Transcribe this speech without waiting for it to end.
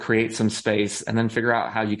create some space, and then figure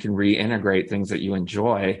out how you can reintegrate things that you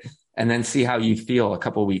enjoy, and then see how you feel a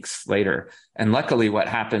couple of weeks later. And luckily what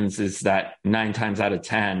happens is that 9 times out of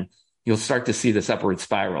 10, you'll start to see this upward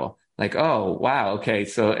spiral. Like, oh, wow, okay,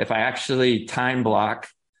 so if I actually time block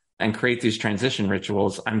and create these transition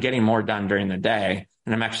rituals, I'm getting more done during the day,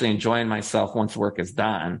 and I'm actually enjoying myself once work is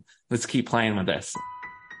done. Let's keep playing with this.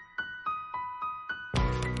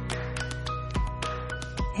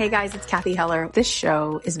 Hey guys, it's Kathy Heller. This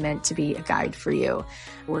show is meant to be a guide for you.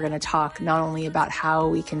 We're going to talk not only about how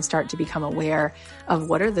we can start to become aware of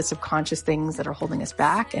what are the subconscious things that are holding us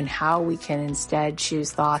back and how we can instead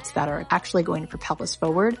choose thoughts that are actually going to propel us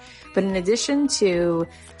forward. But in addition to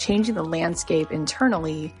changing the landscape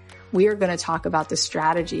internally, we are going to talk about the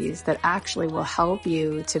strategies that actually will help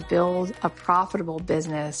you to build a profitable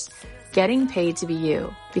business, getting paid to be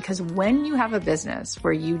you. Because when you have a business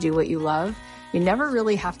where you do what you love, you never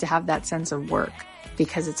really have to have that sense of work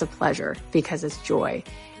because it's a pleasure, because it's joy.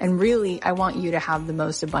 And really, I want you to have the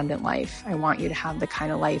most abundant life. I want you to have the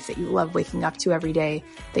kind of life that you love waking up to every day,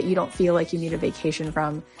 that you don't feel like you need a vacation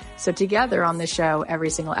from. So together on the show, every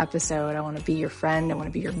single episode, I want to be your friend. I want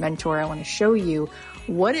to be your mentor. I want to show you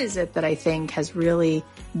what is it that I think has really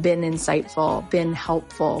been insightful, been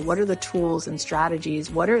helpful? What are the tools and strategies?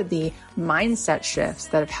 What are the mindset shifts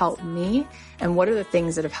that have helped me? And what are the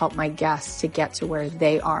things that have helped my guests to get to where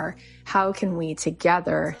they are? How can we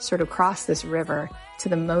together sort of cross this river to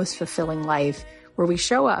the most fulfilling life where we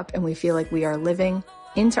show up and we feel like we are living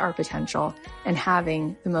into our potential and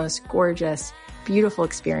having the most gorgeous, beautiful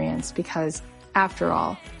experience? Because after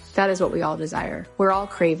all, that is what we all desire. We're all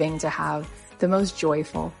craving to have the most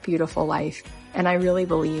joyful, beautiful life. And I really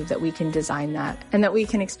believe that we can design that and that we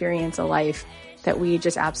can experience a life that we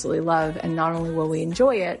just absolutely love. And not only will we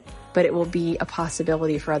enjoy it, but it will be a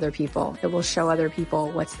possibility for other people. It will show other people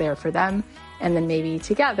what's there for them. And then maybe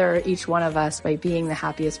together, each one of us, by being the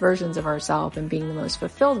happiest versions of ourselves and being the most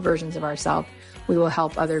fulfilled versions of ourselves, we will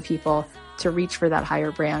help other people to reach for that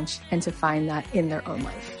higher branch and to find that in their own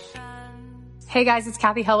life. Hey guys, it's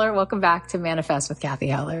Kathy Heller. Welcome back to Manifest with Kathy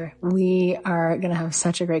Heller. We are going to have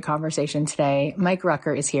such a great conversation today. Mike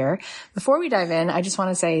Rucker is here. Before we dive in, I just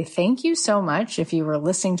want to say thank you so much. If you were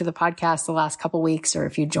listening to the podcast the last couple weeks, or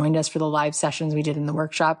if you joined us for the live sessions we did in the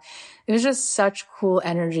workshop, it was just such cool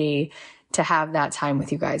energy to have that time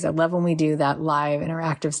with you guys. I love when we do that live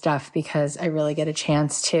interactive stuff because I really get a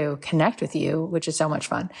chance to connect with you, which is so much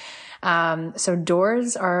fun. So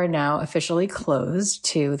doors are now officially closed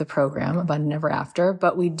to the program Abundant Ever After,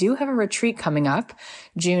 but we do have a retreat coming up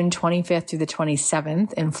June 25th through the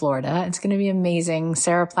 27th in Florida. It's going to be amazing.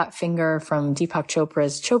 Sarah Platt-Finger from Deepak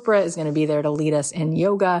Chopra's Chopra is going to be there to lead us in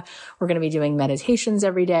yoga. We're going to be doing meditations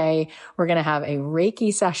every day. We're going to have a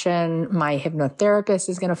Reiki session. My hypnotherapist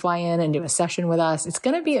is going to fly in and do a session with us. It's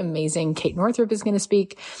going to be amazing. Kate Northrup is going to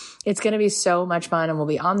speak. It's going to be so much fun, and we'll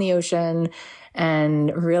be on the ocean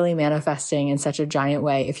and really manifesting in such a giant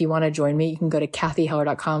way. If you want to join me, you can go to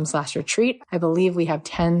kathyheller.com/retreat. I believe we have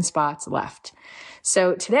 10 spots left.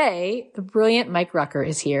 So today, the brilliant Mike Rucker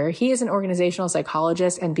is here. He is an organizational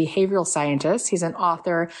psychologist and behavioral scientist. He's an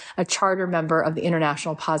author, a charter member of the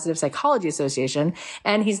International Positive Psychology Association,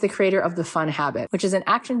 and he's the creator of The Fun Habit, which is an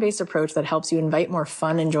action-based approach that helps you invite more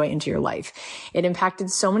fun and joy into your life. It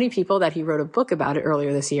impacted so many people that he wrote a book about it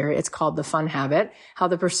earlier this year. It's called The Fun Habit, How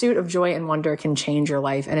the Pursuit of Joy and Wonder Can Change Your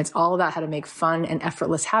Life. And it's all about how to make fun and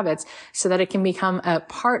effortless habits so that it can become a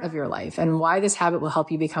part of your life, and why this habit will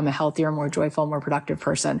help you become a healthier, more joyful, more productive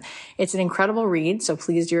person. It's an incredible read, so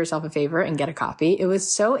please do yourself a favor and get a copy. It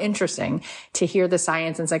was so interesting to hear the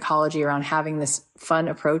science and psychology around having this fun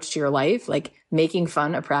approach to your life, like making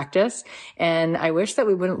fun a practice. And I wish that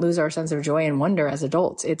we wouldn't lose our sense of joy and wonder as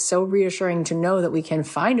adults. It's so reassuring to know that we can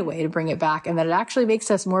find a way to bring it back and that it actually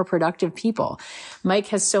makes us more productive people. Mike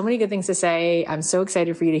has so many good things to say. I'm so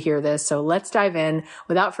excited for you to hear this. So let's dive in.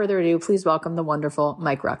 Without further ado, please welcome the wonderful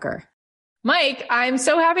Mike Rucker. Mike, I'm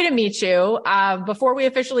so happy to meet you. Before we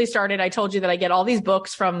officially started, I told you that I get all these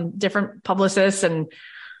books from different publicists, and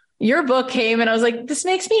your book came and I was like, this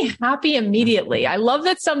makes me happy immediately. I love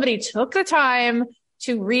that somebody took the time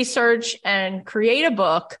to research and create a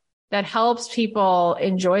book that helps people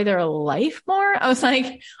enjoy their life more. I was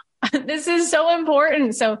like, this is so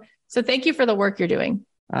important. So thank you for the work you're doing.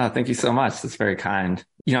 Thank you so much. That's very kind.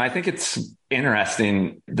 I think it's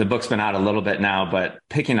interesting. The book's been out a little bit now, but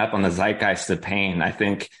picking up on the zeitgeist of pain, I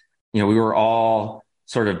think, we were all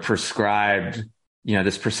sort of prescribed,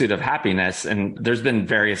 this pursuit of happiness. And there's been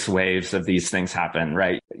various waves of these things happen,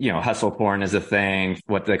 right? Hustle porn is a thing,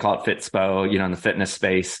 what they call it, Fitspo, in the fitness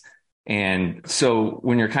space. And so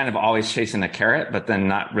when you're kind of always chasing a carrot, but then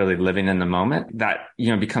not really living in the moment, that,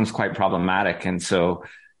 becomes quite problematic. And so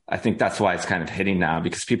I think that's why it's kind of hitting now,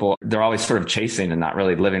 because people, they're always sort of chasing and not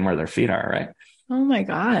really living where their feet are, right? Oh my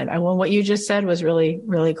God. Well, what you just said was really,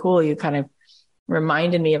 really cool. You kind of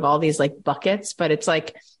reminded me of all these like buckets, but it's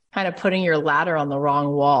like kind of putting your ladder on the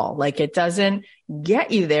wrong wall. Like it doesn't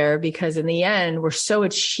get you there, because in the end, we're so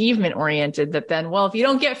achievement oriented that then, well, if you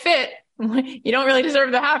don't get fit, you don't really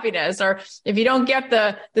deserve the happiness. Or if you don't get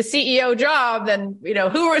the CEO job, then,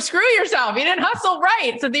 screw yourself. You didn't hustle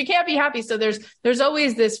right. So you can't be happy. So there's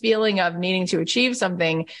always this feeling of needing to achieve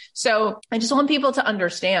something. So I just want people to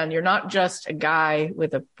understand, you're not just a guy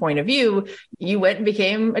with a point of view. You went and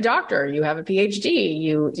became a doctor. You have a PhD.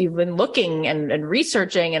 You've been looking and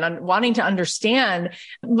researching and wanting to understand.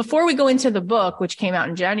 Before we go into the book, which came out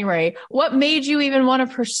in January, what made you even want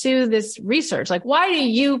to pursue this research? Like, why do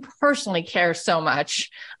you personally care so much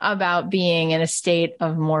about being in a state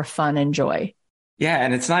of more fun and joy? Yeah.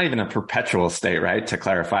 And it's not even a perpetual state, right? To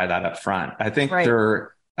clarify that up front. I think there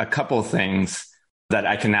are a couple of things that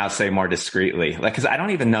I can now say more discreetly, because I don't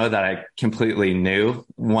even know that I completely knew.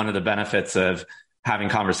 One of the benefits of having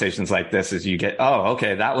conversations like this is you get, oh,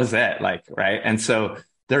 okay, that was it. Right. And so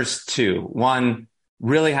there's two. One,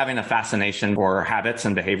 really having a fascination for habits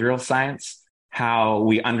and behavioral science, how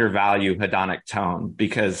we undervalue hedonic tone,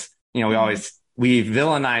 because we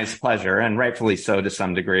villainize pleasure, and rightfully so to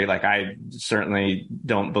some degree. Like, I certainly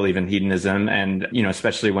don't believe in hedonism, and,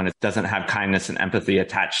 especially when it doesn't have kindness and empathy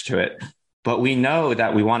attached to it. But we know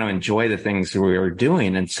that we want to enjoy the things we are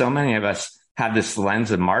doing. And so many of us have this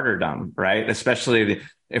lens of martyrdom, right? Especially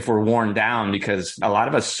if we're worn down, because a lot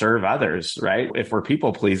of us serve others, right? If we're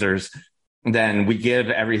people pleasers, then we give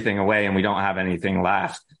everything away and we don't have anything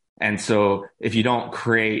left. And so if you don't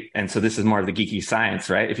create, and so this is more of the geeky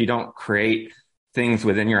science, right? If you don't create things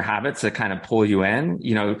within your habits that kind of pull you in,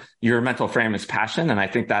 your mental frame is passion. And I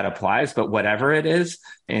think that applies, but whatever it is,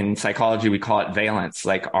 in psychology, we call it valence.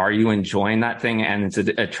 Like, are you enjoying that thing and it's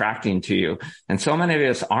attracting to you? And so many of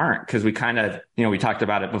us aren't, because we kind of, we talked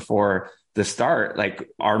about it before the start, like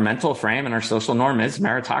our mental frame and our social norm is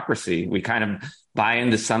meritocracy. We kind of buy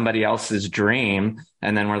into somebody else's dream.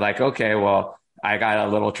 And then we're like, okay, well, I got a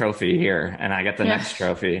little trophy here and I get the next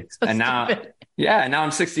trophy. So and now, now I'm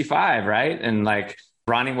 65, right? And like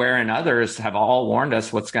Ronnie Ware and others have all warned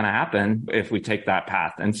us what's going to happen if we take that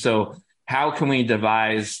path. And so how can we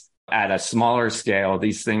devise at a smaller scale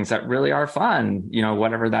these things that really are fun,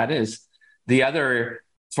 whatever that is? The other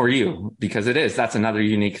for you, because that's another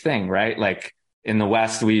unique thing, right? Like in the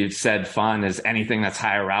West, we've said fun is anything that's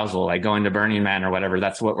high arousal, like going to Burning Man or whatever.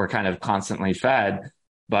 That's what we're kind of constantly fed.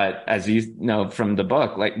 But as you know from the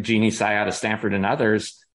book, like Jeannie Tsai out of Stanford and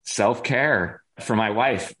others, self-care for my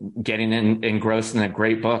wife, getting engrossed in a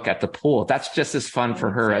great book at the pool. That's just as fun for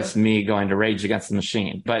her as me going to Rage Against the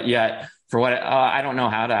Machine. But yet I don't know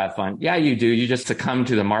how to have fun. Yeah, you do. You just succumb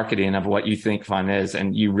to the marketing of what you think fun is,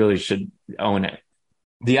 and you really should own it.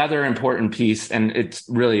 The other important piece, and it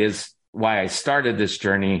really is why I started this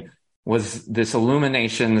journey, was this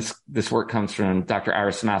illumination. This work comes from Dr.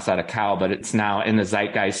 Iris Maus out of Cal, but it's now in the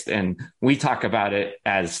zeitgeist. And we talk about it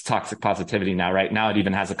as toxic positivity now, right? Now it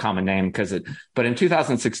even has a common name but in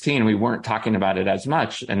 2016, we weren't talking about it as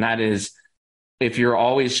much. And that is, if you're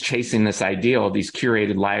always chasing this ideal, these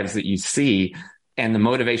curated lives that you see, and the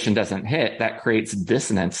motivation doesn't hit, that creates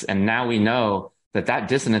dissonance. And now we know that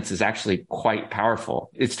dissonance is actually quite powerful.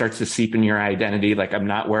 It starts to seep in your identity. Like, I'm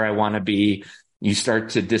not where I want to be. You start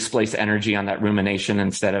to displace energy on that rumination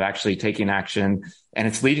instead of actually taking action. And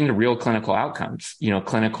it's leading to real clinical outcomes,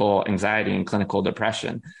 clinical anxiety and clinical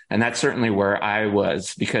depression. And that's certainly where I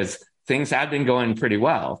was, because things had been going pretty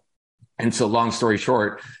well. And so long story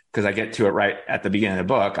short, because I get to it right at the beginning of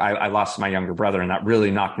the book, I lost my younger brother, and that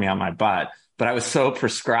really knocked me on my butt. But I was so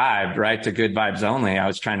prescribed, right, to good vibes only. I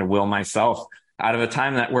was trying to will myself out of a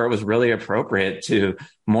time where it was really appropriate to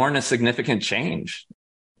mourn a significant change.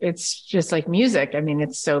 It's just like music. I mean,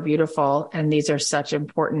 it's so beautiful. And these are such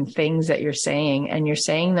important things that you're saying, and you're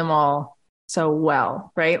saying them all so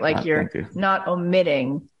well, right? Like you're not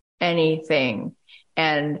omitting anything.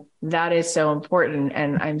 And that is so important.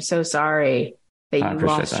 And I'm so sorry that you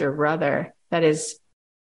lost your brother. That is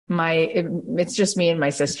it's just me and my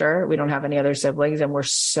sister. We don't have any other siblings, and we're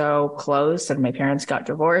so close, and my parents got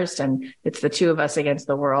divorced, and it's the two of us against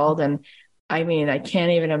the world. And I mean, I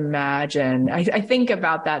can't even imagine. I think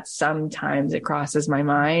about that sometimes. It crosses my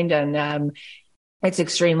mind, and it's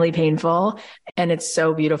extremely painful. And it's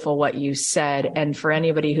so beautiful what you said. And for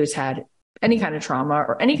anybody who's had any kind of trauma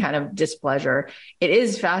or any kind of displeasure, it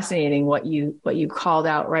is fascinating what you called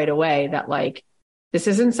out right away, that like This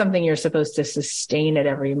isn't something you're supposed to sustain at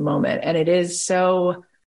every moment. And it is so,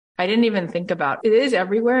 I didn't even think about it is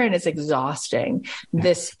everywhere and it's exhausting.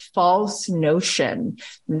 This false notion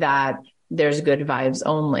that there's good vibes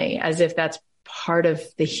only, as if that's part of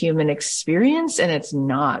the human experience, and it's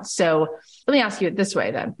not. So let me ask you it this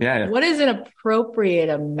way then. Yeah. What is an appropriate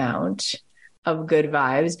amount of good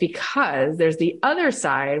vibes? Because there's the other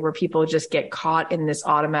side where people just get caught in this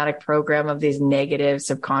automatic program of these negative,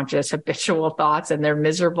 subconscious, habitual thoughts, and they're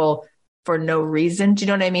miserable for no reason. Do you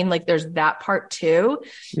know what I mean? Like there's that part too.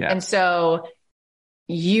 Yeah. And so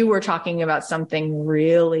you were talking about something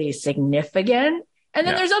really significant. And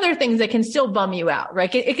then there's other things that can still bum you out,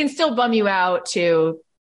 right? It can still bum you out to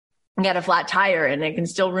get a flat tire, and it can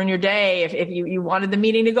still ruin your day if you wanted the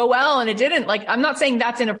meeting to go well and it didn't. Like, I'm not saying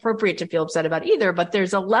that's inappropriate to feel upset about either, but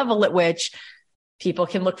there's a level at which people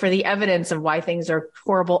can look for the evidence of why things are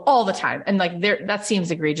horrible all the time. And like that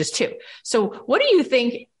seems egregious too. So what do you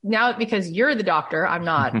think now, because you're the doctor, I'm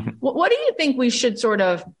not, what do you think we should sort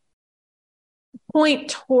of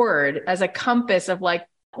point toward as a compass of like,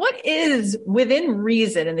 what is within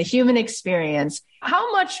reason in the human experience?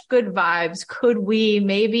 How much good vibes could we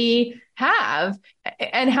maybe have?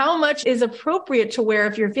 And how much is appropriate to where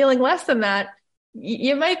if you're feeling less than that,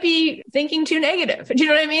 you might be thinking too negative. Do you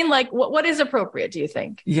know what I mean? Like what is appropriate, do you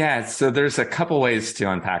think? Yeah. So there's a couple ways to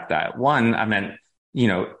unpack that. One, I meant,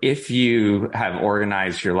 if you have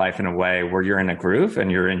organized your life in a way where you're in a groove and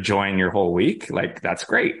you're enjoying your whole week, like that's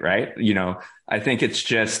great, right? I think it's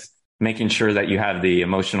just making sure that you have the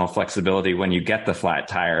emotional flexibility when you get the flat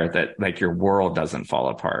tire, that like your world doesn't fall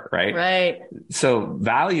apart, right? Right. So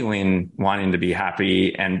valuing wanting to be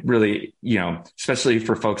happy and really, especially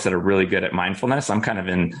for folks that are really good at mindfulness, I'm kind of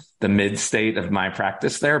in the mid state of my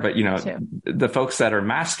practice there, but the folks that are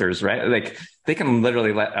masters, right? Like they can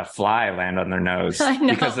literally let a fly land on their nose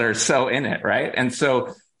because they're so in it, right? And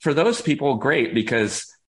so for those people, great,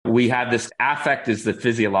 because we have this affect is the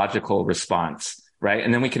physiological response. Right.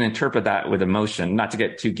 And then we can interpret that with emotion, not to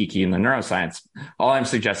get too geeky in the neuroscience. All I'm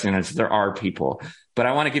suggesting is there are people, but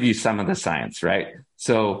I want to give you some of the science, right?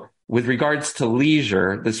 So with regards to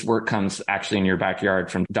leisure, this work comes actually in your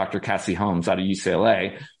backyard from Dr. Cassie Holmes out of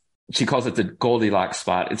UCLA. She calls it the Goldilocks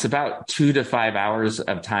spot. It's about 2 to 5 hours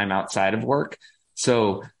of time outside of work.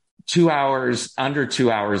 So 2 hours, under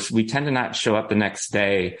 2 hours, we tend to not show up the next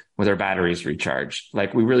day with our batteries recharged.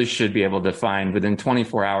 Like we really should be able to find within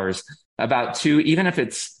 24 hours about 2, even if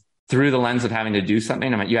it's through the lens of having to do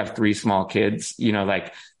something. I mean, you have 3 small kids,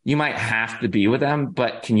 like you might have to be with them,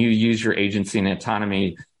 but can you use your agency and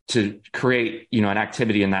autonomy to create, an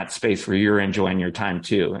activity in that space where you're enjoying your time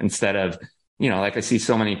too, instead of, like I see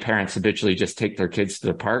so many parents habitually just take their kids to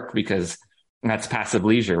the park because that's passive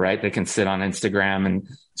leisure, right? They can sit on Instagram. And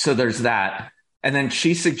so there's that. And then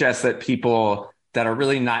she suggests that people that are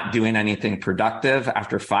really not doing anything productive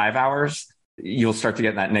after 5 hours, you'll start to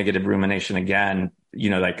get that negative rumination again,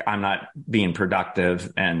 like I'm not being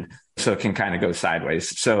productive. And so it can kind of go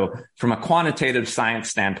sideways. So from a quantitative science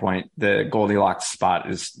standpoint, the Goldilocks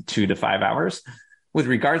spot is 2 to 5 hours. With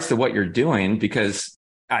regards to what you're doing, because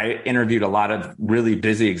I interviewed a lot of really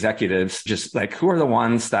busy executives, just like who are the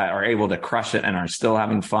ones that are able to crush it and are still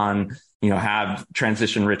having fun, have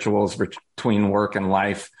transition rituals between work and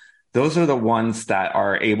life. Those are the ones that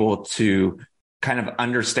are able to kind of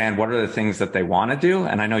understand what are the things that they want to do.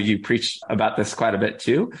 And I know you preach about this quite a bit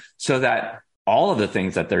too, so that all of the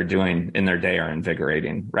things that they're doing in their day are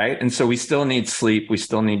invigorating, right? And so we still need sleep. We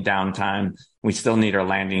still need downtime. We still need our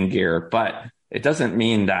landing gear, but it doesn't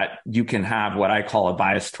mean that you can have what I call a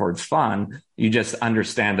bias towards fun. You just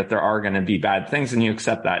understand that there are going to be bad things and you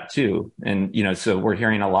accept that too. And, so we're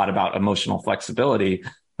hearing a lot about emotional flexibility.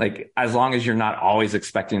 Like as long as you're not always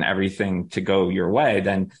expecting everything to go your way,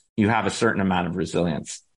 then you have a certain amount of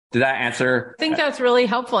resilience. Did that answer? I think that's really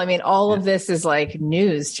helpful. I mean, all of this is like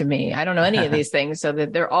news to me. I don't know any of these things, so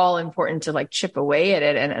that they're all important to like chip away at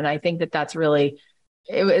it. And I think that that's really,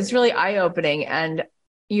 it's really eye-opening. And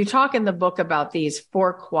you talk in the book about these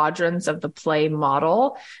 4 quadrants of the play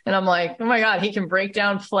model. And I'm like, oh my God, he can break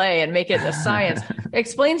down play and make it a science.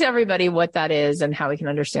 Explain to everybody what that is and how we can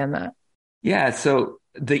understand that. Yeah. So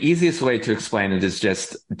the easiest way to explain it is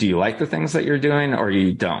just, do you like the things that you're doing or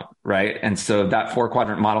you don't? Right. And so that 4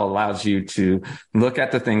 quadrant model allows you to look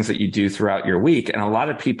at the things that you do throughout your week. And a lot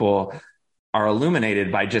of people are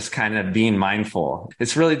illuminated by just kind of being mindful.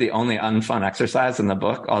 It's really the only unfun exercise in the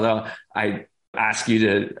book, although I ask you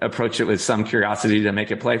to approach it with some curiosity to make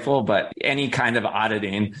it playful, but any kind of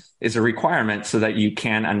auditing is a requirement so that you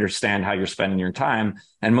can understand how you're spending your time.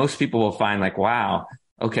 And most people will find like, wow,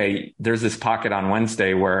 okay, there's this pocket on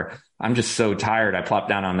Wednesday where I'm just so tired. I plop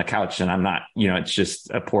down on the couch and I'm not, it's just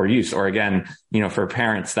a poor use. Or again, for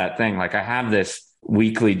parents, that thing, like I have this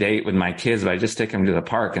weekly date with my kids, but I just take them to the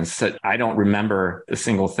park and I don't remember a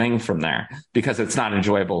single thing from there because it's not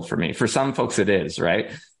enjoyable for me. For some folks, it is,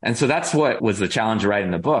 right? And so that's what was the challenge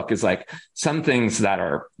writing the book is like some things that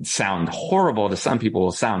sound horrible to some people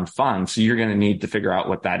will sound fun. So you're going to need to figure out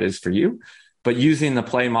what that is for you. But using the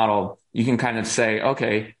play model, you can kind of say,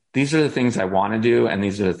 okay, these are the things I want to do, and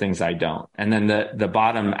these are the things I don't. And then the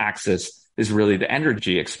bottom axis is really the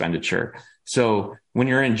energy expenditure. So when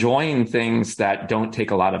you're enjoying things that don't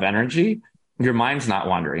take a lot of energy, your mind's not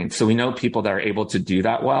wandering. So we know people that are able to do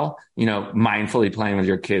that well, mindfully playing with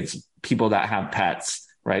your kids, people that have pets,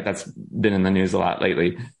 right? That's been in the news a lot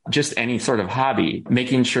lately. Just any sort of hobby,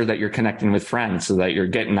 making sure that you're connecting with friends so that you're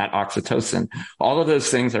getting that oxytocin. All of those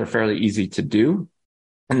things are fairly easy to do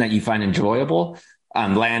and that you find enjoyable.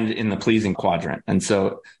 Land in the pleasing quadrant. And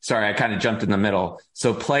so, sorry, I kind of jumped in the middle.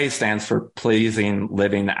 So play stands for pleasing,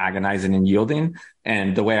 living, agonizing, and yielding.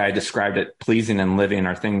 And the way I described it, pleasing and living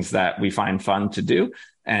are things that we find fun to do.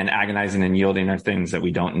 And agonizing and yielding are things that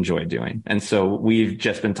we don't enjoy doing. And so we've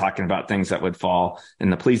just been talking about things that would fall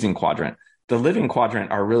in the pleasing quadrant. The living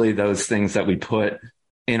quadrant are really those things that we put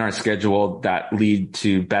in our schedule that lead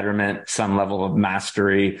to betterment, some level of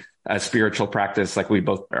mastery, a spiritual practice, like we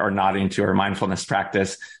both are nodding to, our mindfulness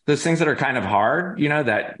practice, those things that are kind of hard,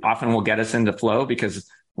 that often will get us into flow because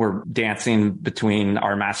we're dancing between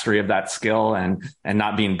our mastery of that skill and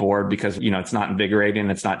not being bored because, it's not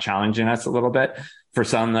invigorating. It's not challenging us a little bit. For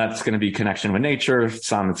some, that's going to be connection with nature.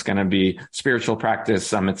 Some, it's going to be spiritual practice.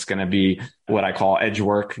 Some, it's going to be what I call edge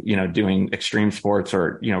work, doing extreme sports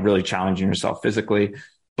or, really challenging yourself physically.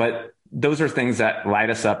 But those are things that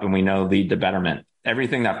light us up and we know lead to betterment.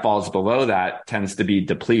 Everything that falls below that tends to be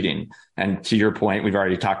depleting. And to your point, we've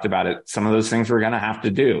already talked about it. Some of those things we're going to have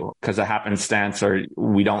to do because of happenstance or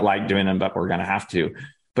we don't like doing them, but we're going to have to.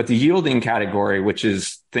 But the yielding category, which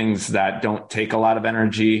is things that don't take a lot of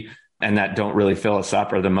energy and that don't really fill us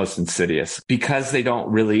up, are the most insidious because they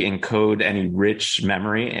don't really encode any rich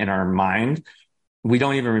memory in our mind. We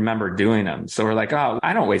don't even remember doing them. So we're like, oh,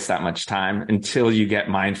 I don't waste that much time until you get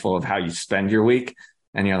mindful of how you spend your week.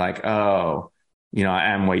 And you're like, oh,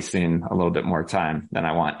 I am wasting a little bit more time than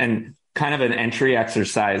I want. And kind of an entry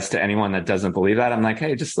exercise to anyone that doesn't believe that. I'm like,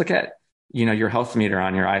 hey, just look at, your health meter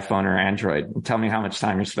on your iPhone or Android and tell me how much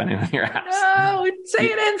time you're spending on your apps. No, say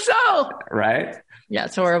it in so. Right? Yeah,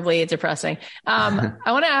 it's horribly depressing. I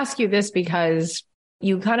want to ask you this because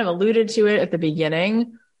you kind of alluded to it at the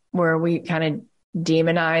beginning where we kind of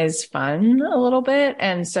demonize fun a little bit.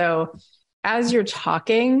 And so as you're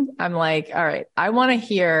talking, I'm like, all right, I want to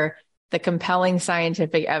hear the compelling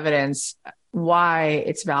scientific evidence why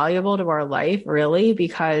it's valuable to our life, really,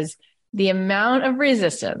 because the amount of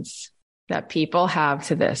resistance that people have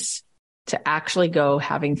to this, to actually go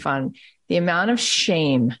having fun, the amount of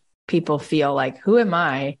shame people feel like, who am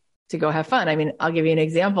I to go have fun? I mean, I'll give you an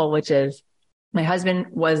example, which is my husband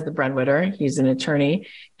was the breadwinner. He's an attorney.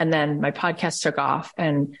 And then my podcast took off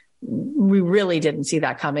and we really didn't see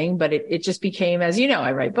that coming, but it just became, as you know,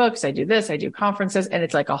 I write books, I do this, I do conferences, and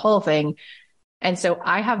it's like a whole thing. And so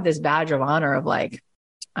I have this badge of honor of like,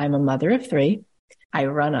 I'm a mother of 3. I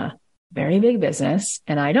run a very big business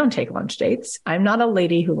and I don't take lunch dates. I'm not a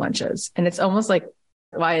lady who lunches. And it's almost like,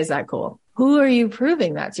 why is that cool? Who are you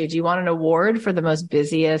proving that to? Do you want an award for the most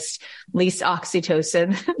busiest, least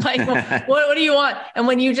oxytocin? Like, what do you want? And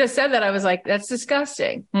when you just said that, I was like, that's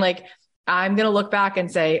disgusting. Like, I'm going to look back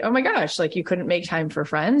and say, oh my gosh, like you couldn't make time for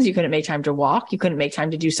friends. You couldn't make time to walk. You couldn't make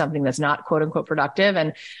time to do something that's not quote unquote productive.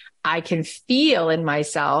 And I can feel in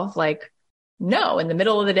myself like, no, in the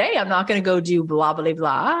middle of the day, I'm not going to go do blah, blah,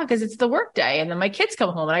 blah, because it's the work day. And then my kids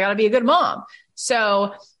come home and I got to be a good mom.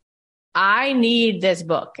 So I need this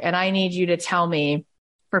book and I need you to tell me,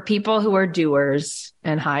 for people who are doers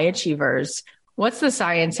and high achievers, what's the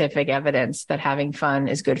scientific evidence that having fun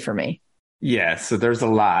is good for me? Yeah, so there's a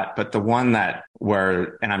lot, but the one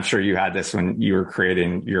and I'm sure you had this when you were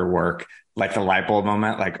creating your work, like the light bulb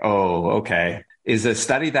moment, like, oh, okay, is a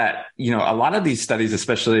study that, a lot of these studies,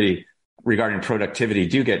 especially regarding productivity,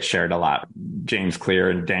 do get shared a lot. James Clear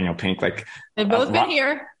and Daniel Pink, like they've both been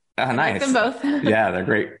here. Nice. Like them both. Yeah,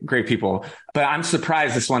 they're great people. But I'm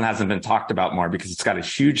surprised this one hasn't been talked about more because it's got a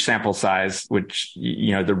huge sample size, which,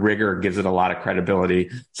 the rigor gives it a lot of credibility.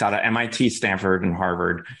 It's out of MIT, Stanford, and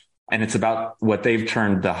Harvard. And it's about what they've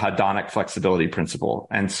termed the hedonic flexibility principle.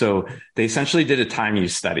 And so they essentially did a time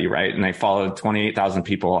use study, right? And they followed 28,000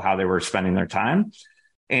 people, how they were spending their time.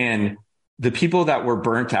 And the people that were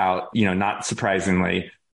burnt out, not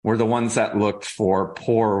surprisingly, were the ones that looked for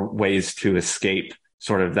poor ways to escape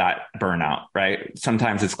sort of that burnout, right?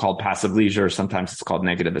 Sometimes it's called passive leisure. Sometimes it's called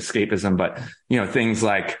negative escapism, but things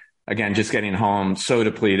like, again, just getting home so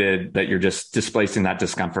depleted that you're just displacing that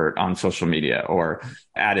discomfort on social media, or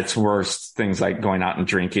at its worst, things like going out and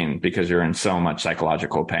drinking because you're in so much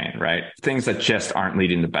psychological pain, right? Things that just aren't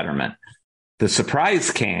leading to betterment. The surprise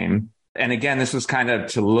came. And again, this was kind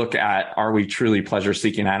of to look at, are we truly pleasure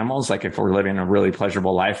seeking animals? Like if we're living a really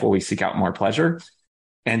pleasurable life, will we seek out more pleasure?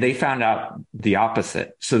 And they found out the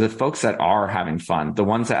opposite. So the folks that are having fun, the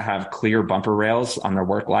ones that have clear bumper rails on their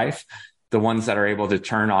work life, the ones that are able to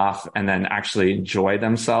turn off and then actually enjoy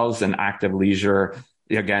themselves in active leisure,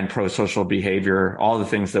 again, pro-social behavior, all the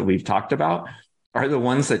things that we've talked about, are the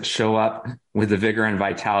ones that show up with the vigor and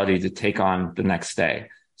vitality to take on the next day.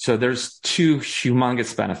 So there's two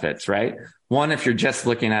humongous benefits, right? One, if you're just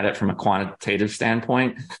looking at it from a quantitative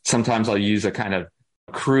standpoint, sometimes I'll use a kind of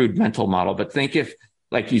crude mental model, but think if,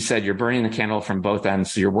 like you said, you're burning the candle from both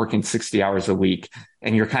ends. So you're working 60 hours a week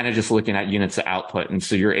and you're kind of just looking at units of output. And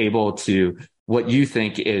so you're able to, what you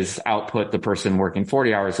think is output, the person working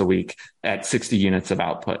 40 hours a week at 60 units of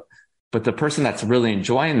output. But the person that's really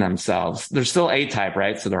enjoying themselves, they're still A-type,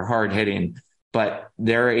 right? So they're hard hitting, but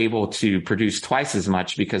they're able to produce twice as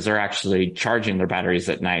much because they're actually charging their batteries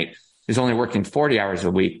at night, is only working 40 hours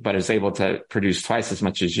a week, but is able to produce twice as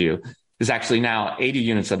much as you, is actually now 80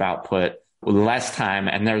 units of output with less time,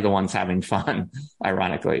 and they're the ones having fun,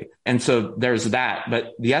 ironically. And so there's that.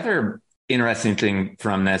 But the other interesting thing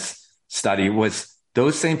from this study was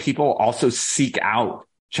those same people also seek out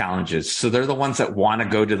challenges. So they're the ones that want to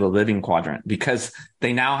go to the living quadrant because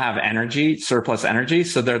they now have energy, surplus energy.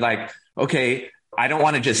 So they're like, okay, I don't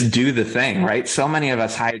want to just do the thing, right? So many of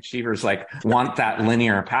us high achievers want that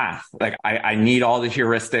linear path. I need all the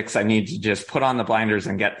heuristics. I need to just put on the blinders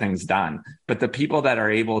and get things done. But the people that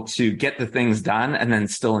are able to get the things done and then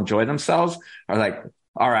still enjoy themselves are like,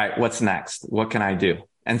 all right, what's next? What can I do?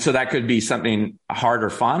 And so that could be something hard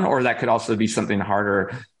or fun, or that could also be something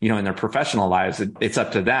harder, in their professional lives. It's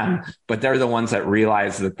up to them, but they're the ones that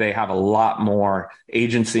realize that they have a lot more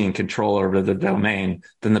agency and control over the domain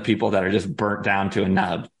than the people that are just burnt down to a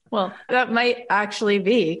nub. Well, that might actually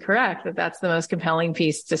be correct, that's the most compelling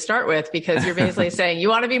piece to start with, because you're basically saying you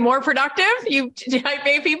want to be more productive. You type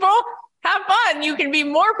A people, have fun. You can be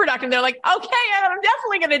more productive. They're like, okay, I'm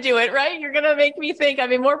definitely going to do it, right? You're going to make me think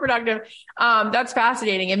I'd be more productive. That's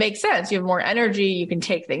fascinating. It makes sense. You have more energy. You can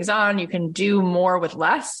take things on. You can do more with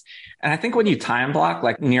less. And I think when you time block,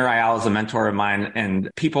 like Nir Eyal is a mentor of mine,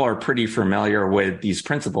 and people are pretty familiar with these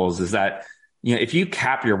principles, is that, if you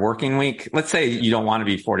cap your working week, let's say you don't want to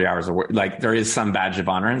be 40 hours a week, like there is some badge of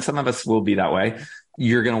honor, and some of us will be that way.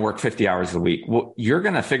 You're going to work 50 hours a week. Well, you're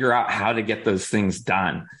going to figure out how to get those things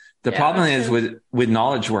done. The problem is with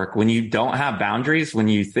knowledge work, when you don't have boundaries, when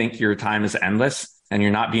you think your time is endless and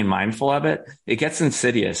you're not being mindful of it, it gets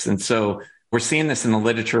insidious. And so we're seeing this in the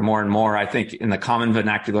literature more and more. I think in the common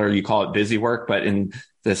vernacular, you call it busy work, but in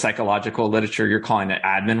the psychological literature, you're calling it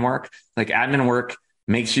admin work. Like admin work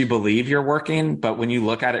makes you believe you're working, but when you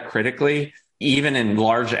look at it critically, even in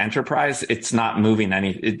large enterprise, it's not moving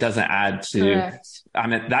it doesn't add to, correct. I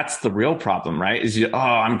mean, that's the real problem, right?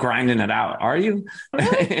 I'm grinding it out. Are you?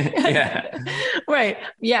 Yeah. Right.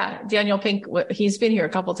 Yeah. Daniel Pink, he's been here a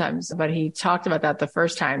couple times, but he talked about that the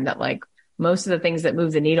first time, that most of the things that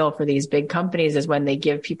move the needle for these big companies is when they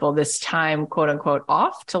give people this time, quote unquote,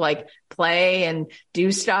 off to play and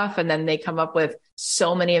do stuff. And then they come up with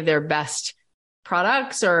so many of their best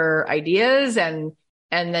products or ideas.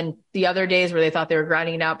 And then the other days where they thought they were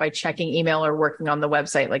grinding it out by checking email or working on the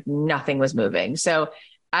website, nothing was moving. So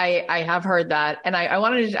I have heard that. And I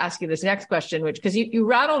wanted to ask you this next question, because you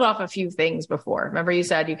rattled off a few things before. Remember you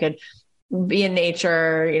said you could be in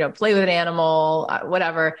nature, play with an animal,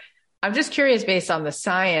 whatever. I'm just curious, based on the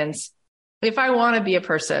science, if I want to be a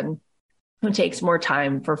person who takes more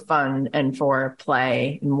time for fun and for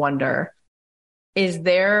play and wonder, is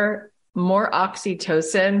there more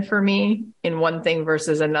oxytocin for me in one thing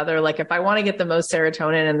versus another? If I want to get the most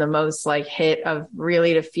serotonin and the most hit of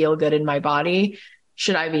really to feel good in my body,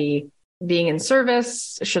 should I be being in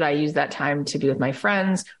service? Should I use that time to be with my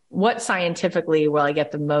friends? What scientifically will I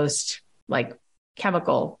get the most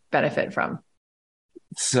chemical benefit from?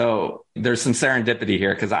 So there's some serendipity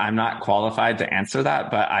here, because I'm not qualified to answer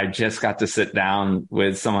that, but I just got to sit down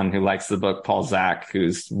with someone who likes the book, Paul Zak,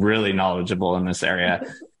 who's really knowledgeable in this area.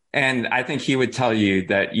 And I think he would tell you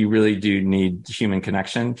that you really do need human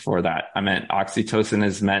connection for that. I mean, oxytocin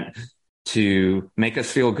is meant to make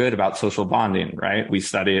us feel good about social bonding, right? We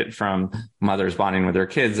study it from mothers bonding with their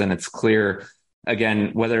kids, and it's clear,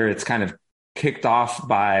 again, whether it's kind of kicked off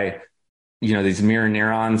by, these mirror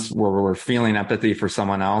neurons where we're feeling empathy for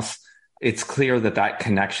someone else, it's clear that that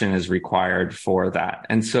connection is required for that.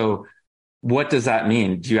 And so what does that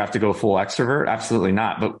mean? Do you have to go full extrovert? Absolutely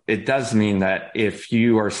not. But it does mean that if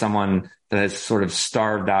you are someone that has sort of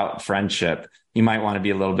starved out friendship, you might want to be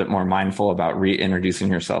a little bit more mindful about reintroducing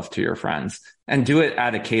yourself to your friends and do it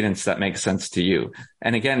at a cadence that makes sense to you.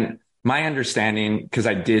 And again, my understanding, because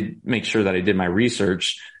I did make sure that I did my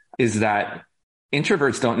research, is that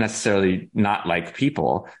introverts don't necessarily not like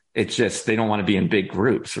people. It's just they don't want to be in big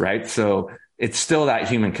groups, right? So it's still that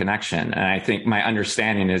human connection. And I think my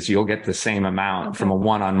understanding is you'll get the same amount from a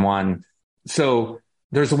one-on-one. So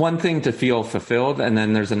there's one thing to feel fulfilled, and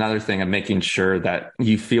then there's another thing of making sure that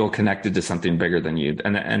you feel connected to something bigger than you.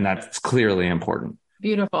 And that's clearly important.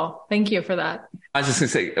 Beautiful. Thank you for that. I was just going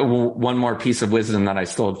to say one more piece of wisdom that I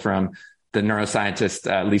stole from the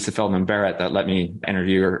neuroscientist, Lisa Feldman Barrett, that let me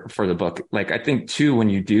interview her for the book. Like, I think too, when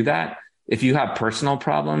you do that, if you have personal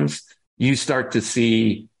problems, you start to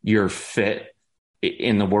see your fit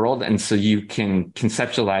in the world. And so you can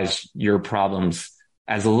conceptualize your problems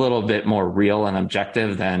as a little bit more real and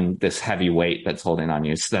objective than this heavy weight that's holding on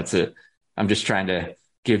you. So that's it. I'm just trying to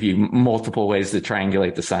give you multiple ways to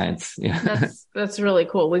triangulate the science. Yeah. That's really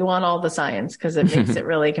cool. We want all the science because it makes it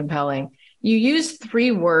really compelling. You use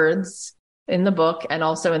 3 words in the book and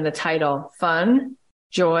also in the title: fun,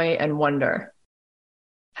 joy, and wonder.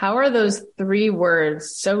 How are those 3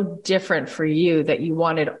 words so different for you that you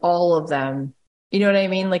wanted all of them? You know what I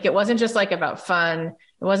mean? Like, it wasn't just like about fun.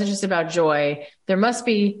 It wasn't just about joy. There must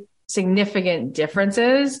be significant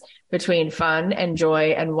differences between fun and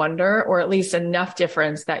joy and wonder, or at least enough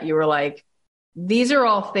difference that you were like, these are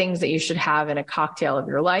all things that you should have in a cocktail of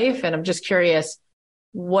your life. And I'm just curious,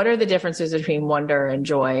 what are the differences between wonder and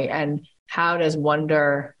joy, and how does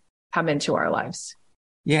wonder come into our lives?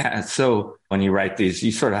 Yeah. So when you write these,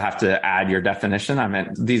 you sort of have to add your definition. I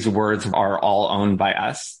mean, these words are all owned by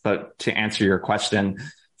us, but to answer your question,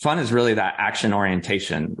 fun is really that action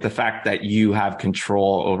orientation. The fact that you have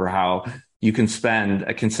control over how you can spend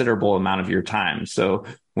a considerable amount of your time. So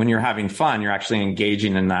when you're having fun, you're actually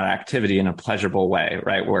engaging in that activity in a pleasurable way,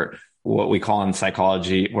 right? Where what we call in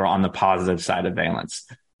psychology, we're on the positive side of valence.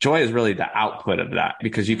 Joy is really the output of that,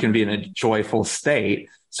 because you can be in a joyful state.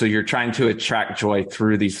 So you're trying to attract joy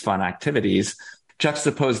through these fun activities,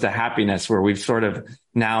 juxtaposed to happiness, where we've sort of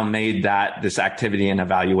now made that this activity and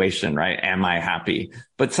evaluation, right? Am I happy?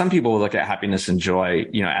 But some people will look at happiness and joy,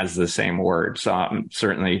 as the same word. So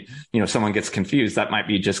certainly, if someone gets confused, that might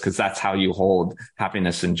be just because that's how you hold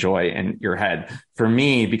happiness and joy in your head. For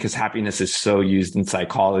me, because happiness is so used in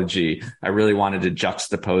psychology, I really wanted to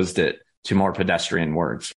juxtapose it to more pedestrian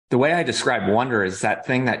words. The way I describe wonder is that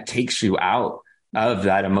thing that takes you out of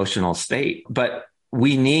that emotional state. But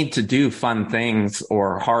we need to do fun things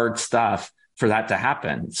or hard stuff for that to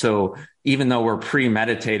happen. So even though we're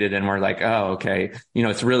premeditated and we're like, oh, okay,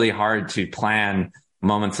 it's really hard to plan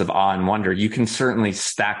moments of awe and wonder, you can certainly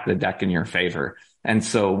stack the deck in your favor. And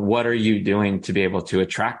so what are you doing to be able to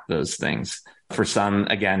attract those things? For some,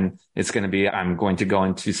 again, it's going to be, I'm going to go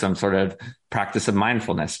into some sort of practice of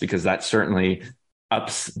mindfulness, because that certainly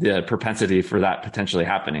ups the propensity for that potentially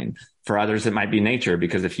happening. For others, it might be nature,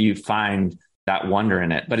 because if you find that wonder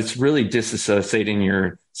in it, but it's really disassociating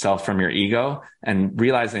yourself from your ego and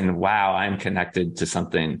realizing, wow, I'm connected to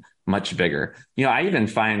something much bigger. I even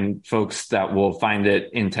find folks that will find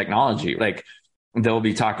it in technology. Like, they'll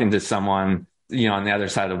be talking to someone, on the other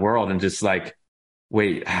side of the world, and just like,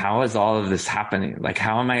 wait, how is all of this happening? Like,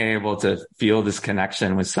 how am I able to feel this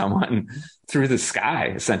connection with someone through the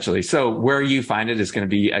sky, essentially? So where you find it is going to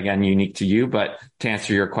be, again, unique to you. But to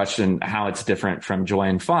answer your question, how it's different from joy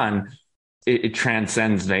and fun, it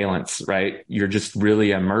transcends valence, right? You're just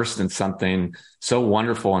really immersed in something so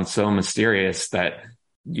wonderful and so mysterious that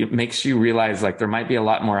it makes you realize, like, there might be a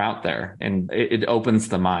lot more out there, and it opens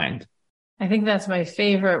the mind. I think that's my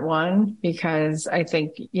favorite one, because I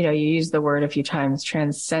think, you use the word a few times,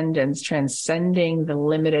 transcendence, transcending the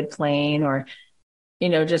limited plane, or,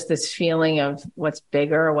 just this feeling of what's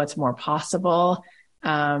bigger, what's more possible.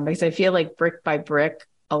 Because I feel like brick by brick,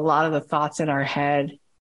 a lot of the thoughts in our head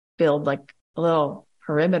build like a little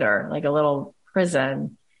perimeter, like a little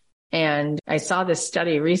prison. And I saw this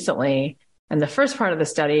study recently, and the first part of the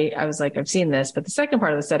study, I was like, I've seen this, but the second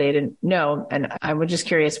part of the study, I didn't know. And I was just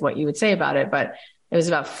curious what you would say about it, but it was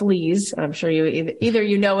about fleas. And I'm sure you either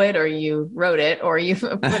you know it, or you wrote it, or you,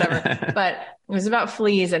 whatever, but it was about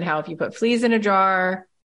fleas, and how if you put fleas in a jar,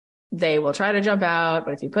 they will try to jump out.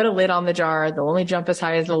 But if you put a lid on the jar, they'll only jump as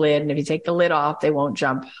high as the lid. And if you take the lid off, they won't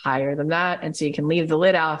jump higher than that. And so you can leave the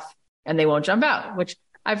lid off and they won't jump out, which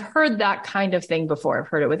I've heard that kind of thing before. I've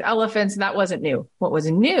heard it with elephants. That wasn't new. What was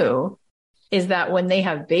new is that when they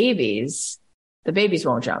have babies, the babies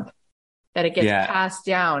won't jump, that it gets passed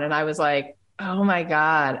down. And I was like, oh my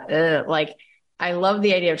God. Like, I love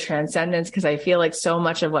the idea of transcendence because I feel like so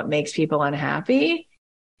much of what makes people unhappy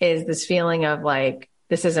is this feeling of like,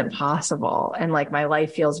 this isn't possible. And like, my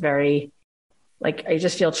life feels very, like, I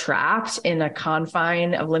just feel trapped in a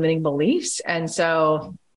confine of limiting beliefs. And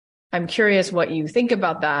so I'm curious what you think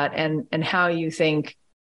about that and how you think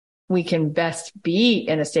we can best be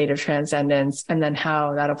in a state of transcendence, and then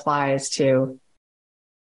how that applies to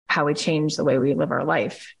how we change the way we live our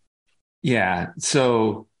life. Yeah.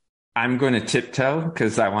 So I'm going to tiptoe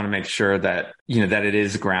because I want to make sure that, that it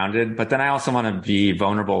is grounded. But then I also want to be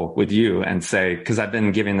vulnerable with you and say, because I've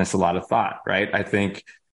been giving this a lot of thought, right? I think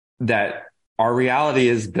that our reality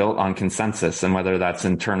is built on consensus, and whether that's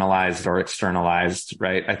internalized or externalized,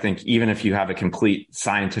 right? I think even if you have a complete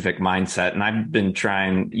scientific mindset, and I've been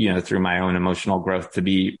trying, through my own emotional growth to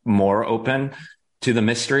be more open to the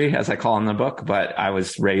mystery, as I call in the book, but I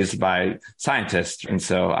was raised by scientists. And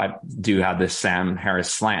so I do have this Sam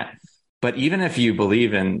Harris slant. But even if you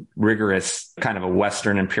believe in rigorous kind of a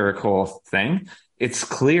Western empirical thing, it's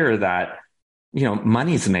clear that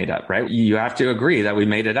money's made up, right? You have to agree that we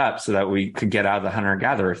made it up so that we could get out of the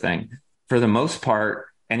hunter-gatherer thing. For the most part,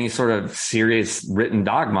 any sort of serious written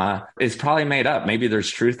dogma is probably made up. Maybe there's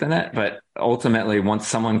truth in it, but ultimately, once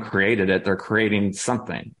someone created it, they're creating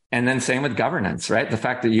something. And then same with governance, right? The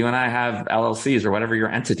fact that you and I have LLCs or whatever your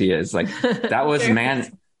entity is, like that was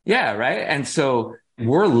yeah, right? And so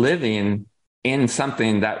we're living in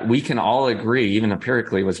something that we can all agree, even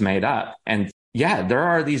empirically, was made up. And yeah, there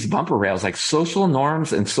are these bumper rails, like social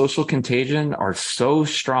norms and social contagion are so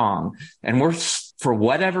strong. And we're, for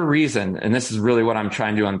whatever reason, and this is really what I'm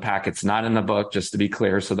trying to unpack, it's not in the book, just to be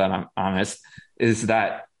clear so that I'm honest, is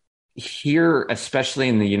that here, especially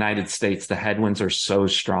in the United States, the headwinds are so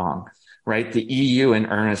strong, right? The EU in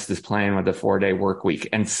earnest is playing with the 4-day work week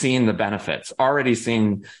and seeing the benefits, already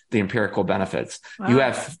seeing the empirical benefits. Wow. You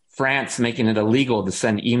have France making it illegal to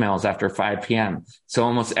send emails after 5 p.m. So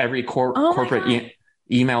almost every corporate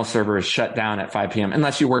email server is shut down at 5 p.m.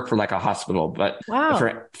 unless you work for like a hospital. But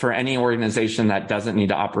for any organization that doesn't need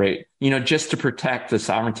to operate, just to protect the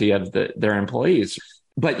sovereignty of their employees.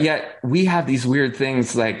 But yet we have these weird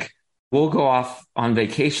things like we'll go off on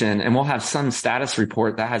vacation and we'll have some status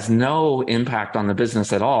report that has no impact on the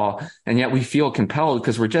business at all. And yet we feel compelled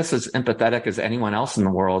because we're just as empathetic as anyone else in the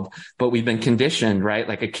world, but we've been conditioned, right?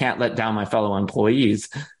 Like I can't let down my fellow employees.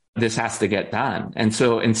 This has to get done. And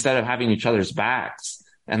so instead of having each other's backs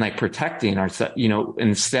and like protecting ourselves,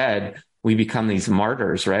 instead we become these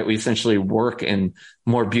martyrs, right? We essentially work in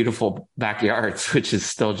more beautiful backyards, which is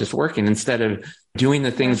still just working instead of doing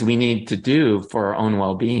the things we need to do for our own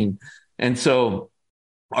well-being. And so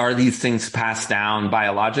are these things passed down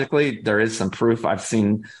biologically? There is some proof. I've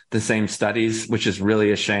seen the same studies, which is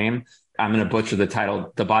really a shame. I'm going to butcher the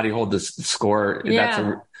title. The body hold the score. Yeah. That's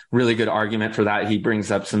a really good argument for that. He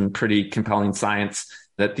brings up some pretty compelling science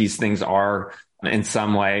that these things are in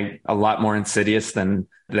some way a lot more insidious than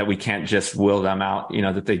that. We can't just will them out,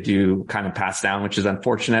 that they do kind of pass down, which is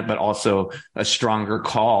unfortunate, but also a stronger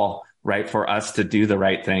call, right, for us to do the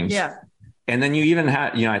right things. Yeah. And then you even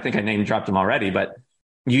have, I think I name dropped him already, but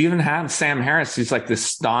you even have Sam Harris, who's like this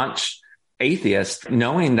staunch atheist,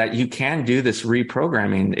 knowing that you can do this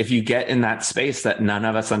reprogramming. If you get in that space that none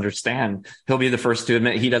of us understand, he'll be the first to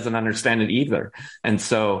admit he doesn't understand it either. And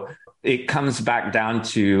so it comes back down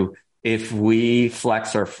to, if we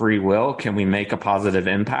flex our free will, can we make a positive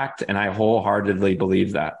impact? And I wholeheartedly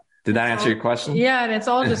believe that. Did that answer your question? Yeah. And it's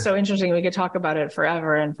all just so interesting. We could talk about it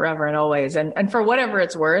forever and always. And for whatever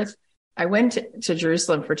it's worth, I went to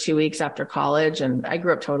Jerusalem for 2 weeks after college, and I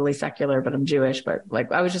grew up totally secular, but I'm Jewish, but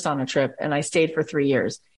like I was just on a trip and I stayed for 3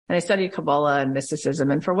 years and I studied Kabbalah and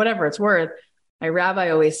mysticism. And for whatever it's worth, my rabbi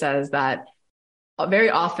always says that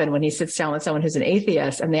very often when he sits down with someone who's an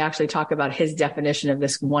atheist and they actually talk about his definition of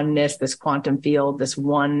this oneness, this quantum field, this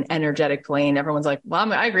one energetic plane, everyone's like,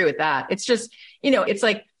 well, I agree with that. It's just, it's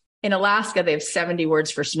like in Alaska, they have 70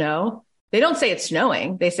 words for snow. They don't say it's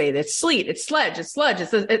snowing. They say it's sleet, it's sledge, it's sludge.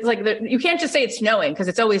 It's like, you can't just say it's snowing because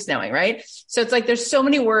it's always snowing, right? So it's like, there's so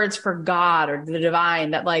many words for God or the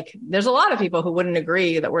divine that like, there's a lot of people who wouldn't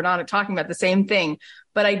agree that we're not talking about the same thing.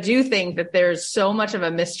 But I do think that there's so much of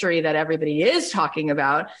a mystery that everybody is talking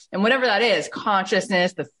about. And whatever that is,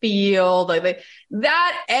 consciousness, the field, like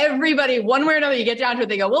that everybody, one way or another, you get down to it,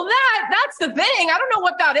 they go, well, that's the thing. I don't know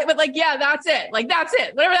what that is, but like, yeah, that's it. Like, that's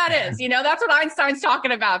it. Whatever that is, that's what Einstein's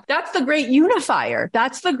talking about. That's the great unifier.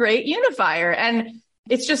 And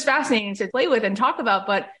it's just fascinating to play with and talk about.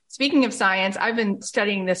 But speaking of science, I've been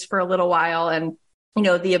studying this for a little while, and,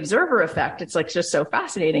 the observer effect, it's like just so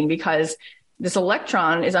fascinating because this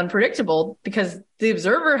electron is unpredictable because the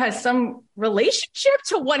observer has some relationship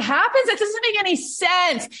to what happens. That doesn't make any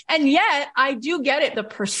sense. And yet I do get it. The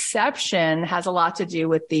perception has a lot to do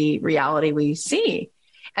with the reality we see.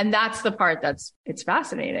 And that's the part it's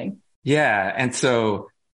fascinating. Yeah. And so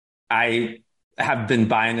I have been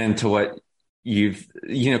buying into what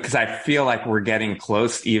because I feel like we're getting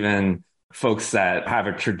close, even folks that have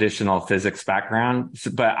a traditional physics background,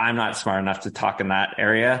 but I'm not smart enough to talk in that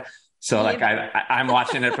area. So like I'm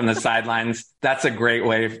watching it from the sidelines. That's a great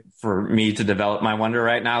way for me to develop my wonder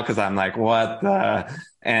right now. Cause I'm like,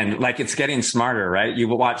 and like, it's getting smarter, right? You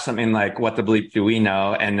watch something like What the Bleep Do We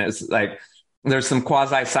Know? And it's like, there's some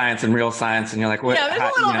quasi science and real science. And you're like, what? Yeah, there's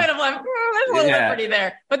a little bit of like, there's a little liberty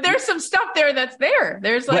there, but there's some stuff there that's there.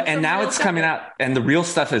 There's like, and now it's coming out and the real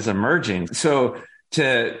stuff is emerging. So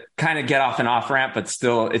to kind of get off an off ramp, but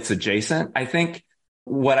still it's adjacent. I think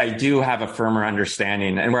what I do have a firmer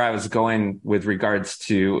understanding and where I was going with regards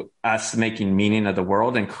to us making meaning of the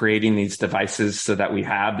world and creating these devices so that we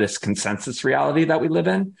have this consensus reality that we live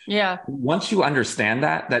in. Yeah. Once you understand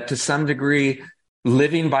that to some degree,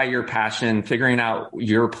 living by your passion, figuring out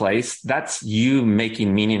your place, that's you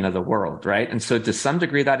making meaning of the world, right? And so to some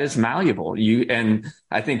degree, that is malleable. And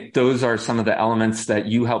I think those are some of the elements that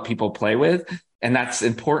you help people play with. And that's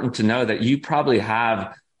important to know that you probably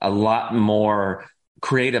have a lot more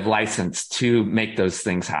creative license to make those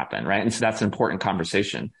things happen, right? And so that's an important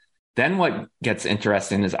conversation. Then what gets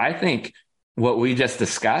interesting is I think what we just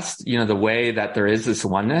discussed, the way that there is this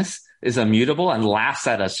oneness is immutable and laughs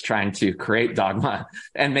at us trying to create dogma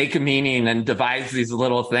and make a meaning and devise these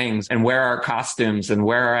little things and wear our costumes and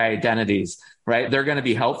wear our identities, right? They're going to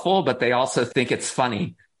be helpful, but they also think it's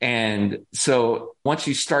funny. And so once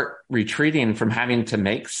you start retreating from having to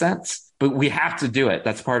make sense, but we have to do it.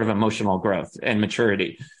 That's part of emotional growth and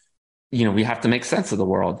maturity. We have to make sense of the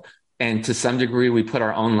world. And to some degree, we put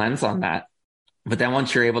our own lens on that. But then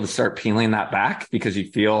once you're able to start peeling that back because you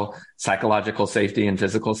feel psychological safety and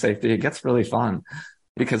physical safety, it gets really fun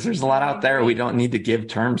because there's a lot out there we don't need to give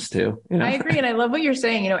terms to. I agree. And I love what you're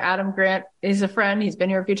saying. Adam Grant is a friend. He's been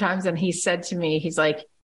here a few times and he said to me, he's like,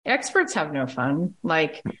 experts have no fun.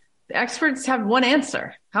 Like experts have one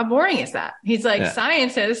answer. How boring is that? He's like,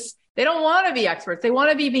 scientists, they don't want to be experts. They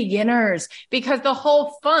want to be beginners because the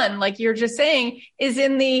whole fun, like you're just saying, is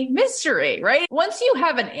in the mystery, right? Once you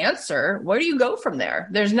have an answer, where do you go from there?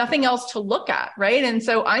 There's nothing else to look at, right? And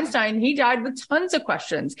so Einstein, he died with tons of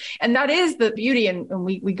questions. And that is the beauty. And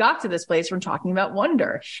we got to this place from talking about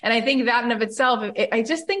wonder. And I think that in of itself, I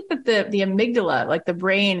just think that the amygdala, like the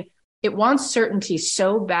brain, it wants certainty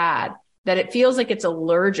so bad that it feels like it's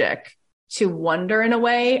allergic to wonder in a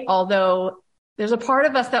way, although there's a part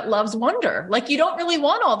of us that loves wonder. Like you don't really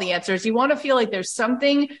want all the answers. You want to feel like there's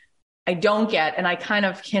something I don't get. And I kind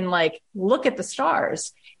of can like look at the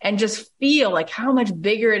stars and just feel like how much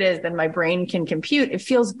bigger it is than my brain can compute. It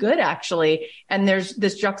feels good actually. And there's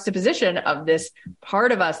this juxtaposition of this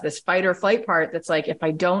part of us, this fight or flight part that's like, if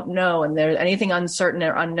I don't know and there's anything uncertain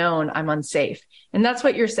or unknown, I'm unsafe. And that's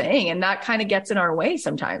what you're saying. And that kind of gets in our way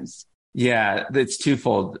sometimes. Yeah, it's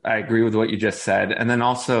twofold. I agree with what you just said. And then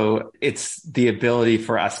also it's the ability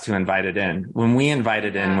for us to invite it in. When we invite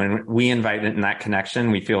it in, when we invite it in that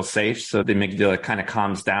connection, we feel safe. So the amygdala kind of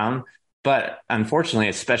calms down. But unfortunately,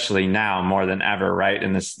 especially now more than ever, right?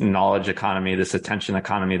 In this knowledge economy, this attention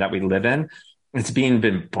economy that we live in, it's being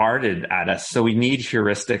bombarded at us. So we need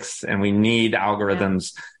heuristics and we need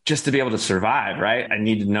algorithms just to be able to survive, right? I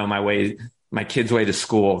need to know my kid's way to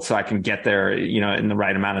school so I can get there, in the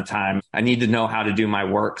right amount of time. I need to know how to do my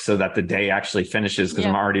work so that the day actually finishes because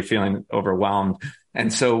I'm already feeling overwhelmed.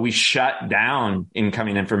 And so we shut down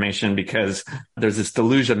incoming information because there's this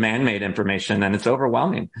deluge of man-made information and it's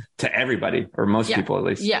overwhelming to everybody or most people at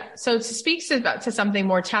least. Yeah. So to speak to something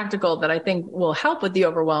more tactical that I think will help with the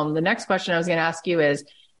overwhelm, the next question I was going to ask you is,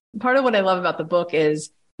 part of what I love about the book is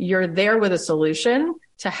you're there with a solution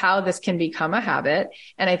to how this can become a habit.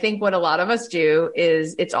 And I think what a lot of us do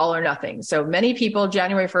is it's all or nothing. So many people,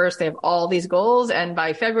 January 1st, they have all these goals. And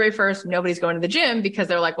by February 1st, nobody's going to the gym because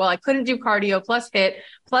they're like, well, I couldn't do cardio plus HIIT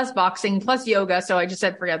plus boxing plus yoga. So I just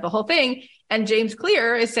said, forget the whole thing. And James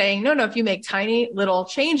Clear is saying, no, if you make tiny little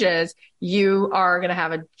changes, you are going to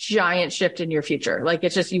have a giant shift in your future. Like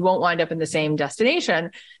it's just, you won't wind up in the same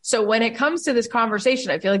destination. So when it comes to this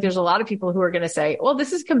conversation, I feel like there's a lot of people who are going to say, well,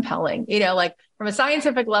 this is compelling. Like from a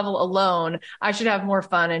scientific level alone, I should have more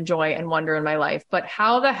fun and joy and wonder in my life. But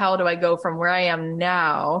how the hell do I go from where I am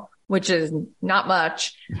now which is not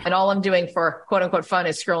much. And all I'm doing for quote unquote fun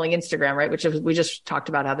is scrolling Instagram, right? Which we just talked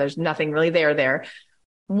about how there's nothing really there.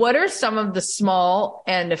 What are some of the small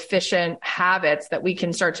and efficient habits that we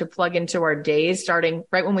can start to plug into our days starting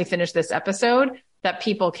right when we finish this episode that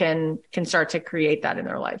people can start to create that in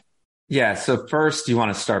their life? Yeah. So first you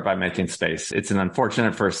want to start by making space. It's an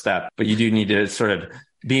unfortunate first step, but you do need to sort of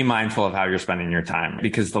be mindful of how you're spending your time,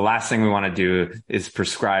 because the last thing we want to do is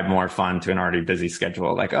prescribe more fun to an already busy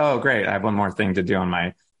schedule. Like, oh, great, I have one more thing to do on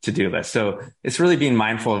my to-do list. So it's really being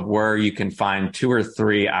mindful of where you can find 2 or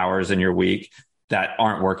 3 hours in your week that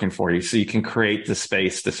aren't working for you. So you can create the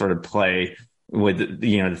space to sort of play with,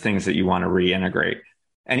 the things that you want to reintegrate.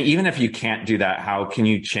 And even if you can't do that, how can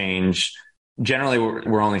you change? Generally,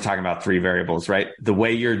 we're only talking about 3 variables, right? The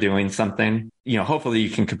way you're doing something, hopefully you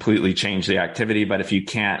can completely change the activity. But if you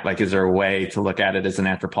can't, like, is there a way to look at it as an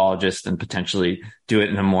anthropologist and potentially do it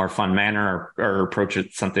in a more fun manner or approach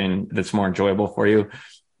it something that's more enjoyable for you?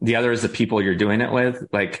 The other is the people you're doing it with.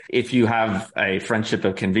 Like, if you have a friendship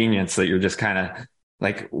of convenience that you're just kind of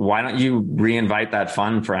like, why don't you reinvite that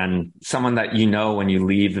fun friend, someone that when you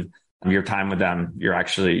leave your time with them, you're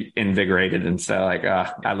actually invigorated instead of like,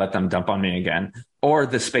 I let them dump on me again, or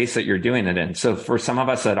the space that you're doing it in. So for some of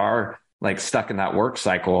us that are like stuck in that work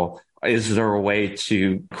cycle, is there a way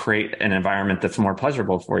to create an environment that's more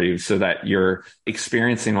pleasurable for you so that you're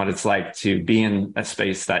experiencing what it's like to be in a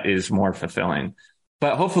space that is more fulfilling?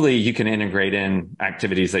 But hopefully you can integrate in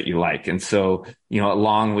activities that you like. And so,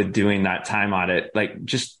 along with doing that time audit, like,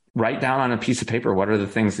 just write down on a piece of paper, what are the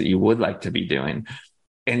things that you would like to be doing?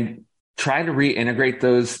 And try to reintegrate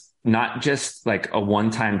those, not just like a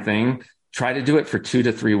one-time thing. Try to do it for 2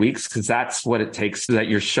 to 3 weeks, because that's what it takes, so that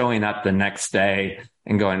you're showing up the next day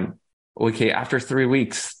and going, okay, after 3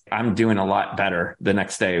 weeks, I'm doing a lot better the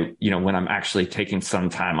next day, when I'm actually taking some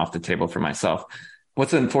time off the table for myself.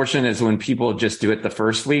 What's unfortunate is when people just do it the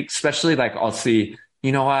first week, especially like I'll see,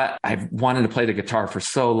 I've wanted to play the guitar for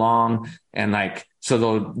so long, and so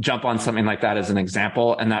they'll jump on something like that as an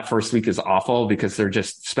example. And that first week is awful because they're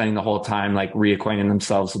just spending the whole time like reacquainting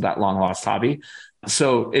themselves with that long lost hobby.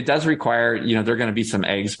 So it does require, there are going to be some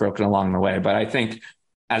eggs broken along the way. But I think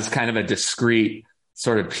as kind of a discrete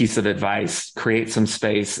sort of piece of advice, create some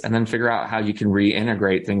space and then figure out how you can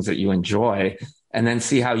reintegrate things that you enjoy, and then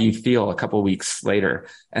see how you feel a couple of weeks later.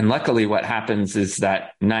 And luckily what happens is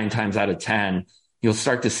that 9 times out of 10, you'll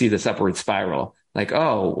start to see this upward spiral. Like,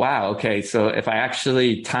 oh, wow. Okay. So if I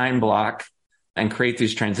actually time block and create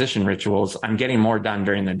these transition rituals, I'm getting more done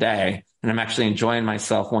during the day, and I'm actually enjoying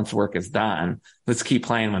myself once work is done. Let's keep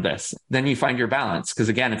playing with this. Then you find your balance. Because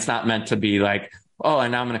again, it's not meant to be like, oh,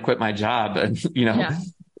 and now I'm going to quit my job and,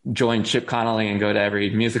 join Chip Connolly and go to every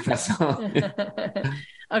music festival.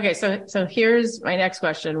 Okay. So here's my next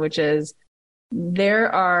question, which is,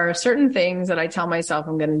 there are certain things that I tell myself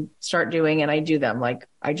I'm going to start doing, and I do them. Like,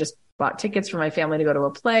 I just bought tickets for my family to go to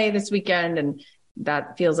a play this weekend, and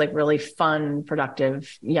that feels like really fun,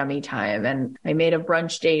 productive, yummy time. And I made a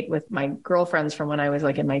brunch date with my girlfriends from when I was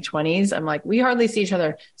like in my 20s. I'm like, we hardly see each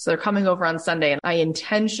other, so they're coming over on Sunday. And I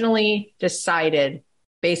intentionally decided,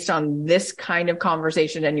 based on this kind of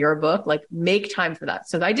conversation in your book, like, make time for that.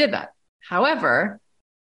 So I did that. However,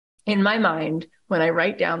 in my mind, when I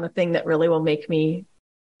write down the thing that really will make me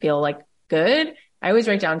feel like good, I always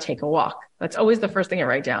write down, take a walk. That's always the first thing I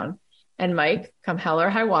write down. And Mike, come hell or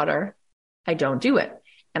high water, I don't do it.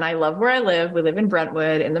 And I love where I live. We live in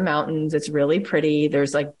Brentwood in the mountains. It's really pretty.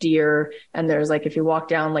 There's like deer, and there's like, if you walk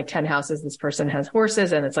down like 10 houses, this person has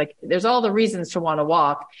horses, and it's like, there's all the reasons to want to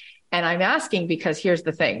walk. And I'm asking because here's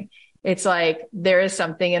the thing. It's like, there is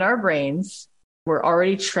something in our brains. We're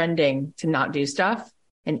already trending to not do stuff.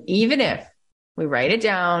 And even if we write it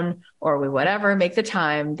down or we whatever, make the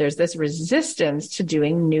time, there's this resistance to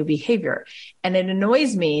doing new behavior. And it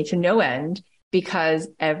annoys me to no end, because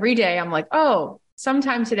every day I'm like, oh,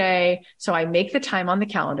 sometime today. So I make the time on the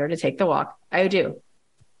calendar to take the walk. I do.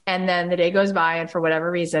 And then the day goes by, and for whatever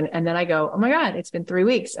reason, and then I go, oh my God, it's been 3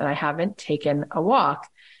 weeks and I haven't taken a walk.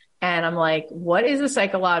 And I'm like, what is the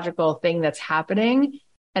psychological thing that's happening?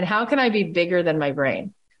 And how can I be bigger than my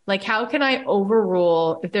brain? Like, how can I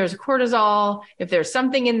overrule if there's cortisol, if there's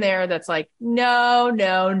something in there that's like, no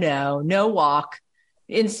walk.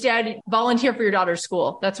 Instead, volunteer for your daughter's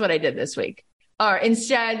school. That's what I did this week. Or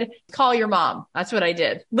instead, call your mom. That's what I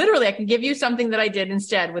did. Literally, I can give you something that I did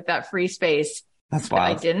instead with that free space. That's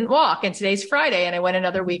wild. I didn't walk. And today's Friday, and I went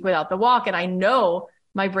another week without the walk. And I know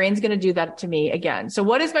my brain's going to do that to me again. So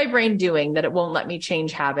what is my brain doing that it won't let me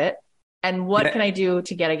change habit? And what can I do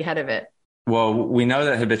to get ahead of it? Well, we know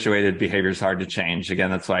that habituated behavior is hard to change. Again,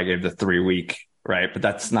 that's why I gave the 3 week, right? But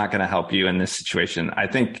that's not going to help you in this situation. I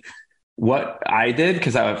think what I did,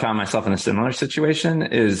 because I found myself in a similar situation,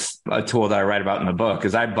 is a tool that I write about in the book,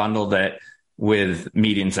 is I bundled it with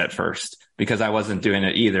meetings at first because I wasn't doing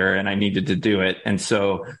it either and I needed to do it. And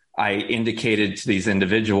so I indicated to these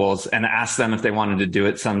individuals and asked them if they wanted to do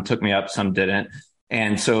it. Some took me up, some didn't.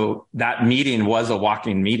 And so that meeting was a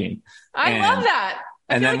walking meeting. I love that.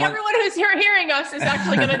 I feel like everyone who's hearing us is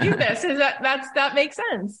actually going to do this. That makes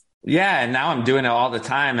sense. Yeah. And now I'm doing it all the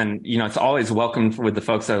time. And, it's always welcomed with the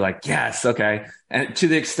folks that are like, yes, okay. And to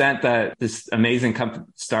the extent that this amazing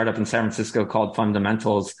startup in San Francisco called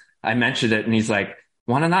Fundamentals, I mentioned it and he's like,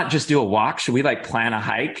 want to not just do a walk? Should we plan a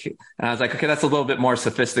hike? And I was like, okay, that's a little bit more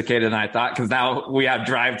sophisticated than I thought, because now we have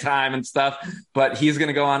drive time and stuff, but he's going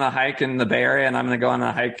to go on a hike in the Bay Area and I'm going to go on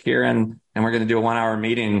a hike here and we're going to do a 1-hour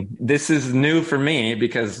meeting. This is new for me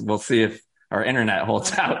because we'll see if our internet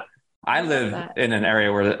holds out. I live in an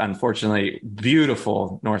area where, unfortunately,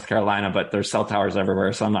 beautiful North Carolina, but there's cell towers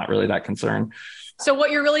everywhere. So I'm not really that concerned. So what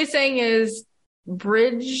you're really saying is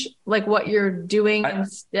bridge what you're doing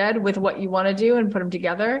instead with what you want to do and put them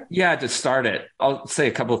together? Yeah, to start it. I'll say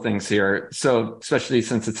a couple of things here. So especially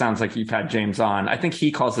since it sounds like you've had James on, I think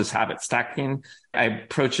he calls this habit stacking. I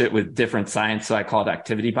approach it with different science. So I call it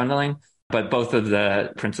activity bundling, but both of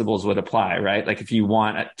the principles would apply, right? Like if you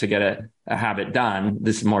want to get a habit done,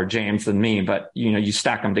 this is more James than me, but you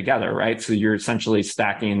stack them together, right? So you're essentially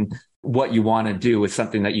stacking what you want to do with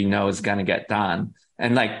something that is going to get done.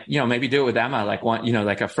 And maybe do it with Emma,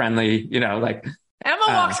 a friendly, Emma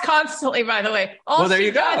walks constantly, by the way. There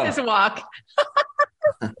you go. Does is walk.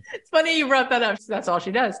 It's funny you brought that up. That's all she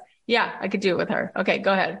does. Yeah, I could do it with her. Okay,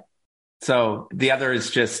 go ahead. So the other is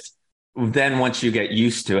just, then once you get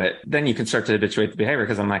used to it, then you can start to habituate the behavior,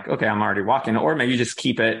 because I'm like, okay, I'm already walking. Or maybe you just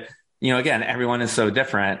keep it. Again, everyone is so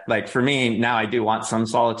different. Like for me, now I do want some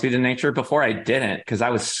solitude in nature. Before I didn't, because I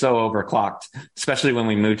was so overclocked, especially when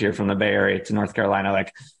we moved here from the Bay Area to North Carolina,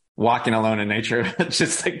 walking alone in nature, it's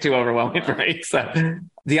just too overwhelming for me. So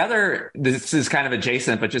this is kind of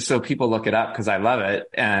adjacent, but just so people look it up, because I love it.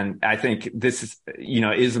 And I think this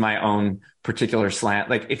is my own particular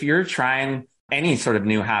slant. If you're trying any sort of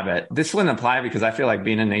new habit, this wouldn't apply, because I feel like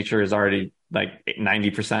being in nature is already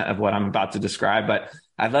 90% of what I'm about to describe. But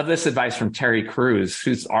I love this advice from Terry Crews,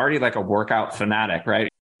 who's already a workout fanatic,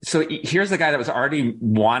 right? So here's a guy that was already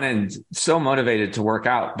so motivated to work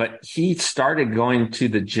out, but he started going to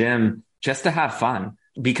the gym just to have fun,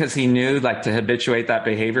 because he knew to habituate that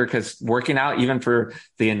behavior, because working out, even for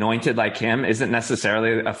the anointed like him, isn't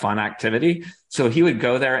necessarily a fun activity. So he would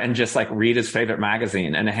go there and just read his favorite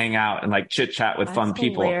magazine and hang out and chit chat with fun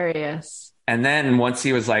people. Hilarious. And then once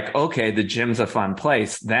he was okay, the gym's a fun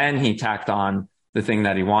place, then he tacked on the thing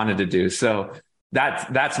that he wanted to do. So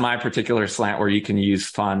that's my particular slant, where you can use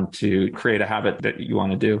fun to create a habit that you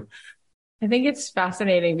want to do. I think it's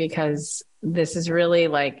fascinating, because this is really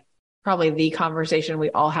probably the conversation we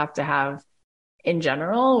all have to have in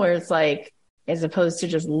general, where it's as opposed to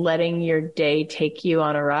just letting your day take you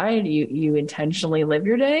on a ride, you intentionally live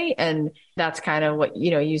your day. And that's kind of what,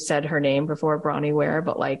 you said her name before, Bronnie Ware,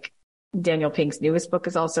 but Daniel Pink's newest book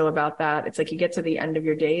is also about that. It's you get to the end of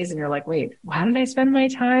your days and you're like, wait, how did I spend my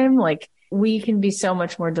time? We can be so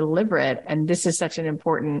much more deliberate. And this is such an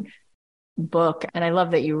important book. And I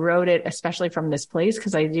love that you wrote it, especially from this place,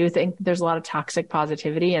 because I do think there's a lot of toxic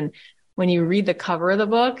positivity. And when you read the cover of the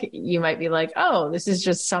book, you might be like, oh, this is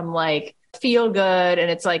just some feel good.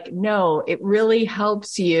 And it's no, it really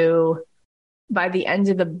helps you. By the end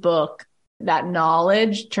of the book, that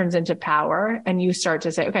knowledge turns into power, and you start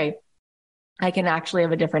to say, okay, I can actually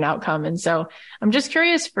have a different outcome. And so I'm just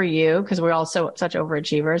curious for you, because we're all such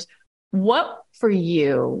overachievers. What for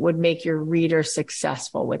you would make your reader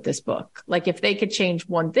successful with this book? If they could change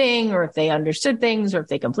one thing, or if they understood things, or if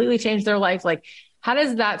they completely changed their life, how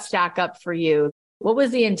does that stack up for you? What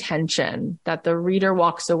was the intention that the reader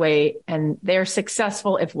walks away and they're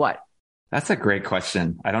successful if what? That's a great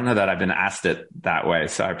question. I don't know that I've been asked it that way,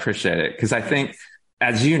 so I appreciate it. Because I think,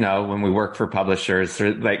 as you know, when we work for publishers,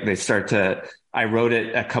 they start to, I wrote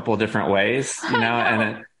it a couple of different ways,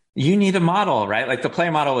 and you need a model, right? The play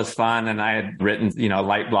model was fun, and I had written, a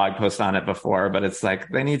light blog post on it before, but it's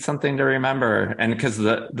they need something to remember. And because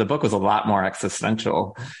the book was a lot more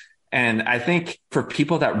existential. And I think for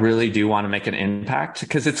people that really do want to make an impact,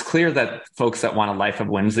 because it's clear that folks that want a life of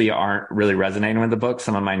whimsy aren't really resonating with the book.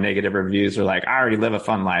 Some of my negative reviews are I already live a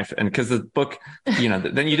fun life. And because the book, then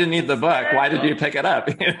you didn't need the book. Why did you pick it up?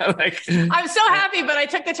 I'm so happy, but I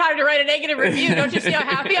took the time to write a negative review. Don't you see how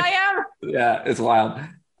happy I am? Yeah, it's wild.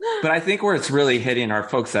 But I think where it's really hitting are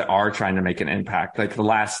folks that are trying to make an impact. The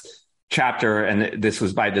last chapter, and this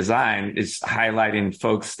was by design, is highlighting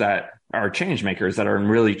folks that are change makers, that are in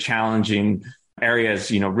really challenging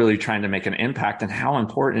areas, really trying to make an impact, and how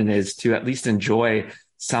important it is to at least enjoy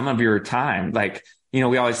some of your time. Like, we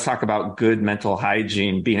always talk about good mental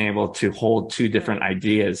hygiene, being able to hold two different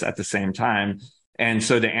ideas at the same time. And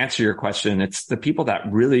so to answer your question, it's the people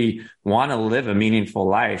that really want to live a meaningful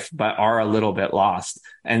life, but are a little bit lost,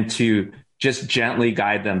 and to just gently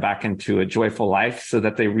guide them back into a joyful life so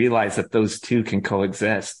that they realize that those two can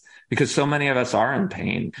coexist. Because so many of us are in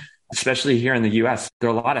pain, especially here in the US. There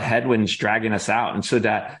are a lot of headwinds dragging us out. And so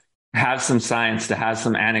to have some science, to have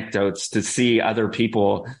some anecdotes, to see other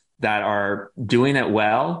people that are doing it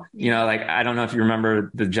well, like, I don't know if you remember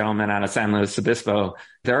the gentleman out of San Luis Obispo.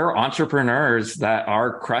 There are entrepreneurs that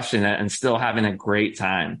are crushing it and still having a great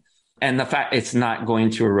time. And the fact it's not going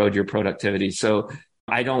to erode your productivity. So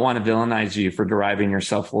I don't want to villainize you for deriving your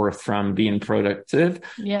self-worth from being productive.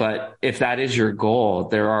 Yeah. But if that is your goal,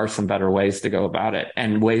 there are some better ways to go about it,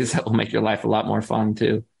 and ways that will make your life a lot more fun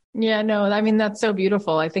too. Yeah, no, I mean, that's so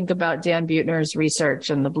beautiful. I think about Dan Buettner's research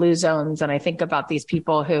and the blue zones. And I think about these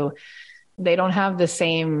people who, they don't have the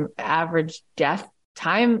same average death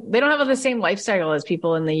time. They don't have the same lifestyle as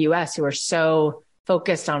people in the US who are so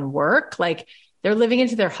focused on work. Like, they're living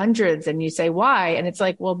into their hundreds, and you say, why? And it's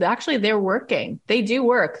like, well, actually they're working. They do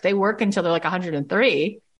work. They work until they're like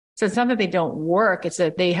 103. So it's not that they don't work. It's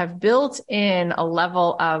that they have built in a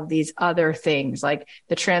level of these other things, like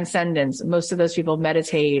the transcendence. Most of those people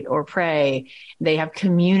meditate or pray. They have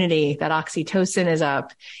community. That oxytocin is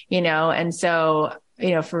up, and so,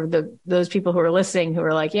 for those people who are listening, who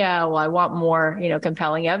are like, yeah, well, I want more,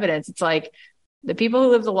 compelling evidence. It's like, the people who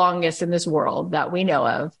live the longest in this world that we know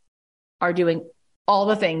of are doing all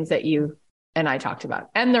the things that you and I talked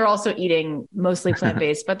about. And they're also eating mostly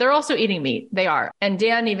plant-based, but they're also eating meat. They are. And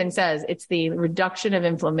Dan even says it's the reduction of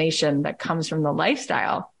inflammation that comes from the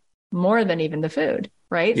lifestyle more than even the food,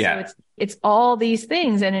 right? Yeah. So it's all these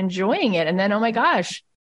things and enjoying it. And then, oh my gosh,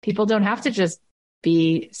 people don't have to just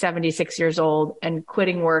be 76 years old and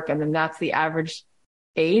quitting work, and then that's the average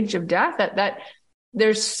age of death. That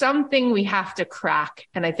there's something we have to crack.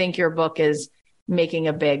 And I think your book is making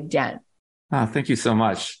a big dent. Oh, thank you so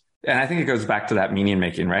much. And I think it goes back to that meaning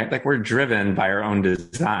making, right? Like, we're driven by our own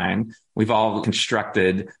design. We've all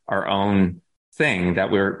constructed our own thing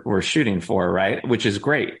that we're shooting for, right? Which is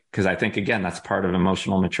great, because I think, again, that's part of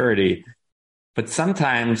emotional maturity. But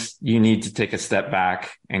sometimes you need to take a step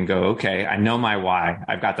back and go, okay, I know my why.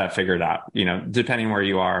 I've got that figured out, depending where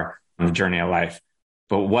you are on the journey of life.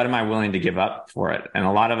 But what am I willing to give up for it? And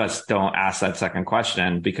a lot of us don't ask that second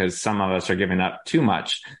question, because some of us are giving up too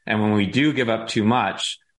much. And when we do give up too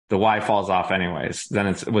much, the why falls off anyways. Then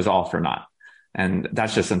it was all for naught. And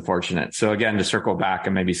that's just unfortunate. So again, to circle back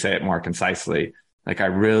and maybe say it more concisely, like, I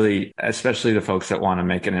really, especially the folks that want to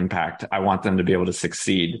make an impact, I want them to be able to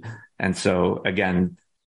succeed. And so again,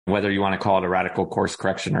 whether you want to call it a radical course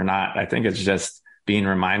correction or not, I think it's just being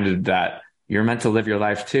reminded that you're meant to live your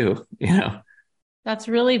life too, That's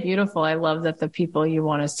really beautiful. I love that the people you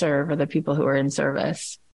want to serve are the people who are in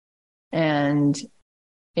service. And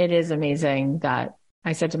it is amazing that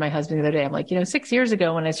I said to my husband the other day, I'm like, 6 years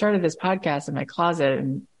ago when I started this podcast in my closet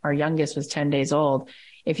and our youngest was 10 days old,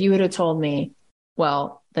 if you would have told me,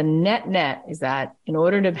 well, the net is that in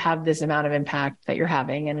order to have this amount of impact that you're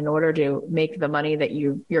having, and in order to make the money that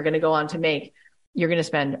you're going to go on to make, you're going to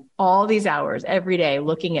spend all these hours every day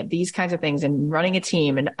looking at these kinds of things and running a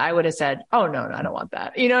team. And I would have said, oh, no, I don't want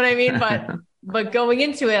that. You know what I mean? But going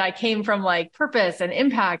into it, I came from like purpose and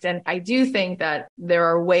impact. And I do think that there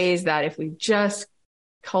are ways that if we just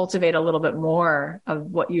cultivate a little bit more of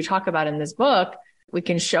what you talk about in this book, we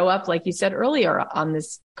can show up, like you said earlier on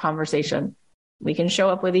this conversation, we can show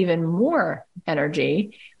up with even more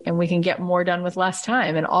energy, and we can get more done with less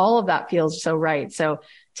time. And all of that feels so right. So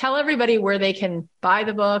tell everybody where they can buy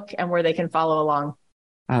the book and where they can follow along.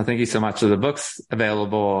 Oh, thank you so much. So the book's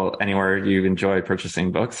available anywhere you enjoy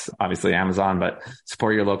purchasing books, obviously Amazon, but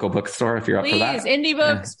support your local bookstore if you're up for that. Please, indie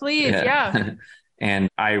books, please. Yeah. And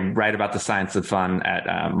I write about the science of fun at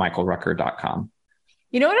michaelrucker.com.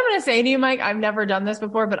 You know what I'm going to say to you, Mike? I've never done this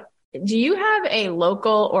before, but do you have a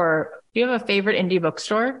local, or do you have a favorite indie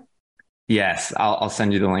bookstore? Yes, I'll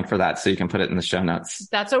send you the link for that so you can put it in the show notes.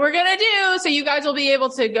 That's what we're going to do. So you guys will be able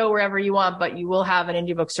to go wherever you want, but you will have an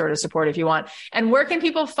indie bookstore to support if you want. And where can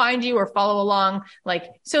people find you or follow along, like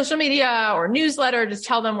social media or newsletter? Just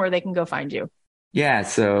tell them where they can go find you. Yeah,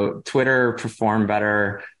 so Twitter, Perform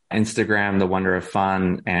Better, Instagram, The Wonder of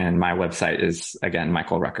Fun, and my website is, again,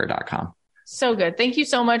 michaelrucker.com. So good. Thank you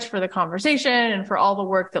so much for the conversation and for all the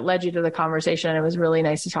work that led you to the conversation. It was really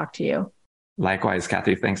nice to talk to you. Likewise,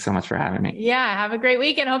 Kathy. Thanks so much for having me. Yeah. Have a great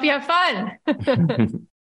weekend. Hope you have fun.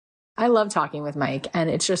 I love talking with Mike, and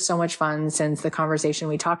it's just so much fun since the conversation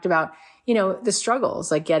we talked about, the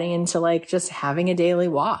struggles, like getting into like just having a daily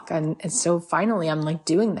walk. And so finally I'm like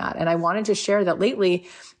doing that. And I wanted to share that lately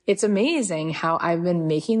it's amazing how I've been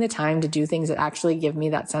making the time to do things that actually give me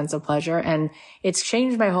that sense of pleasure. And it's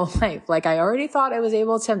changed my whole life. Like I already thought I was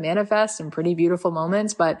able to manifest some pretty beautiful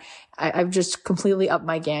moments, but I've just completely upped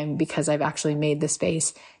my game because I've actually made the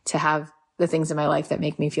space to have the things in my life that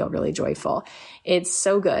make me feel really joyful. It's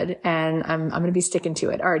so good. And I'm going to be sticking to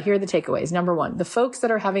it. All right. Here are the takeaways. Number one, the folks that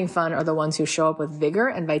are having fun are the ones who show up with vigor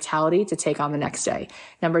and vitality to take on the next day.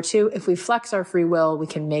 Number two, if we flex our free will, we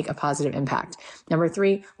can make a positive impact. Number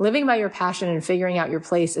three, living by your passion and figuring out your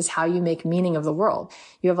place is how you make meaning of the world.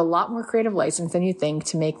 You have a lot more creative license than you think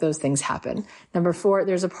to make those things happen. Number four,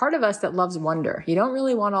 there's a part of us that loves wonder. You don't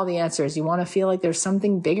really want all the answers. You want to feel like there's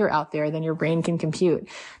something bigger out there than your brain can compute.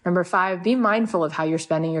 Number five, be mindful of how you're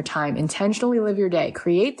spending your time. Intentionally live your day.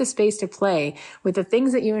 Create the space to play with the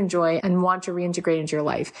things that you enjoy and want to reintegrate into your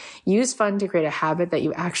life. Use fun to create a habit that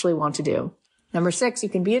you actually want to do. Number six, you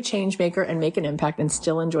can be a change maker and make an impact and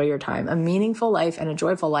still enjoy your time. A meaningful life and a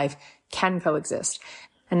joyful life can coexist.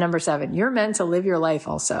 And number seven, you're meant to live your life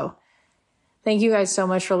also. Thank you guys so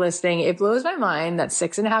much for listening. It blows my mind that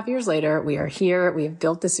 6.5 years later, we are here. We have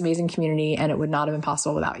built this amazing community and it would not have been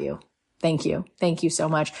possible without you. Thank you. Thank you so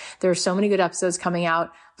much. There are so many good episodes coming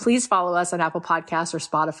out. Please follow us on Apple Podcasts or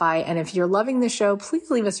Spotify. And if you're loving the show,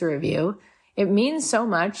 please leave us a review. It means so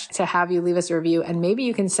much to have you leave us a review. And maybe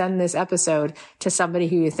you can send this episode to somebody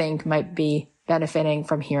who you think might be benefiting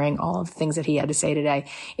from hearing all of the things that he had to say today.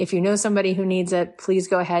 If you know somebody who needs it, please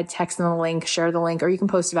go ahead, text them the link, share the link, or you can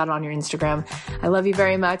post about it on your Instagram. I love you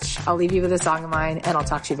very much. I'll leave you with a song of mine, and I'll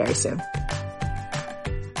talk to you very soon.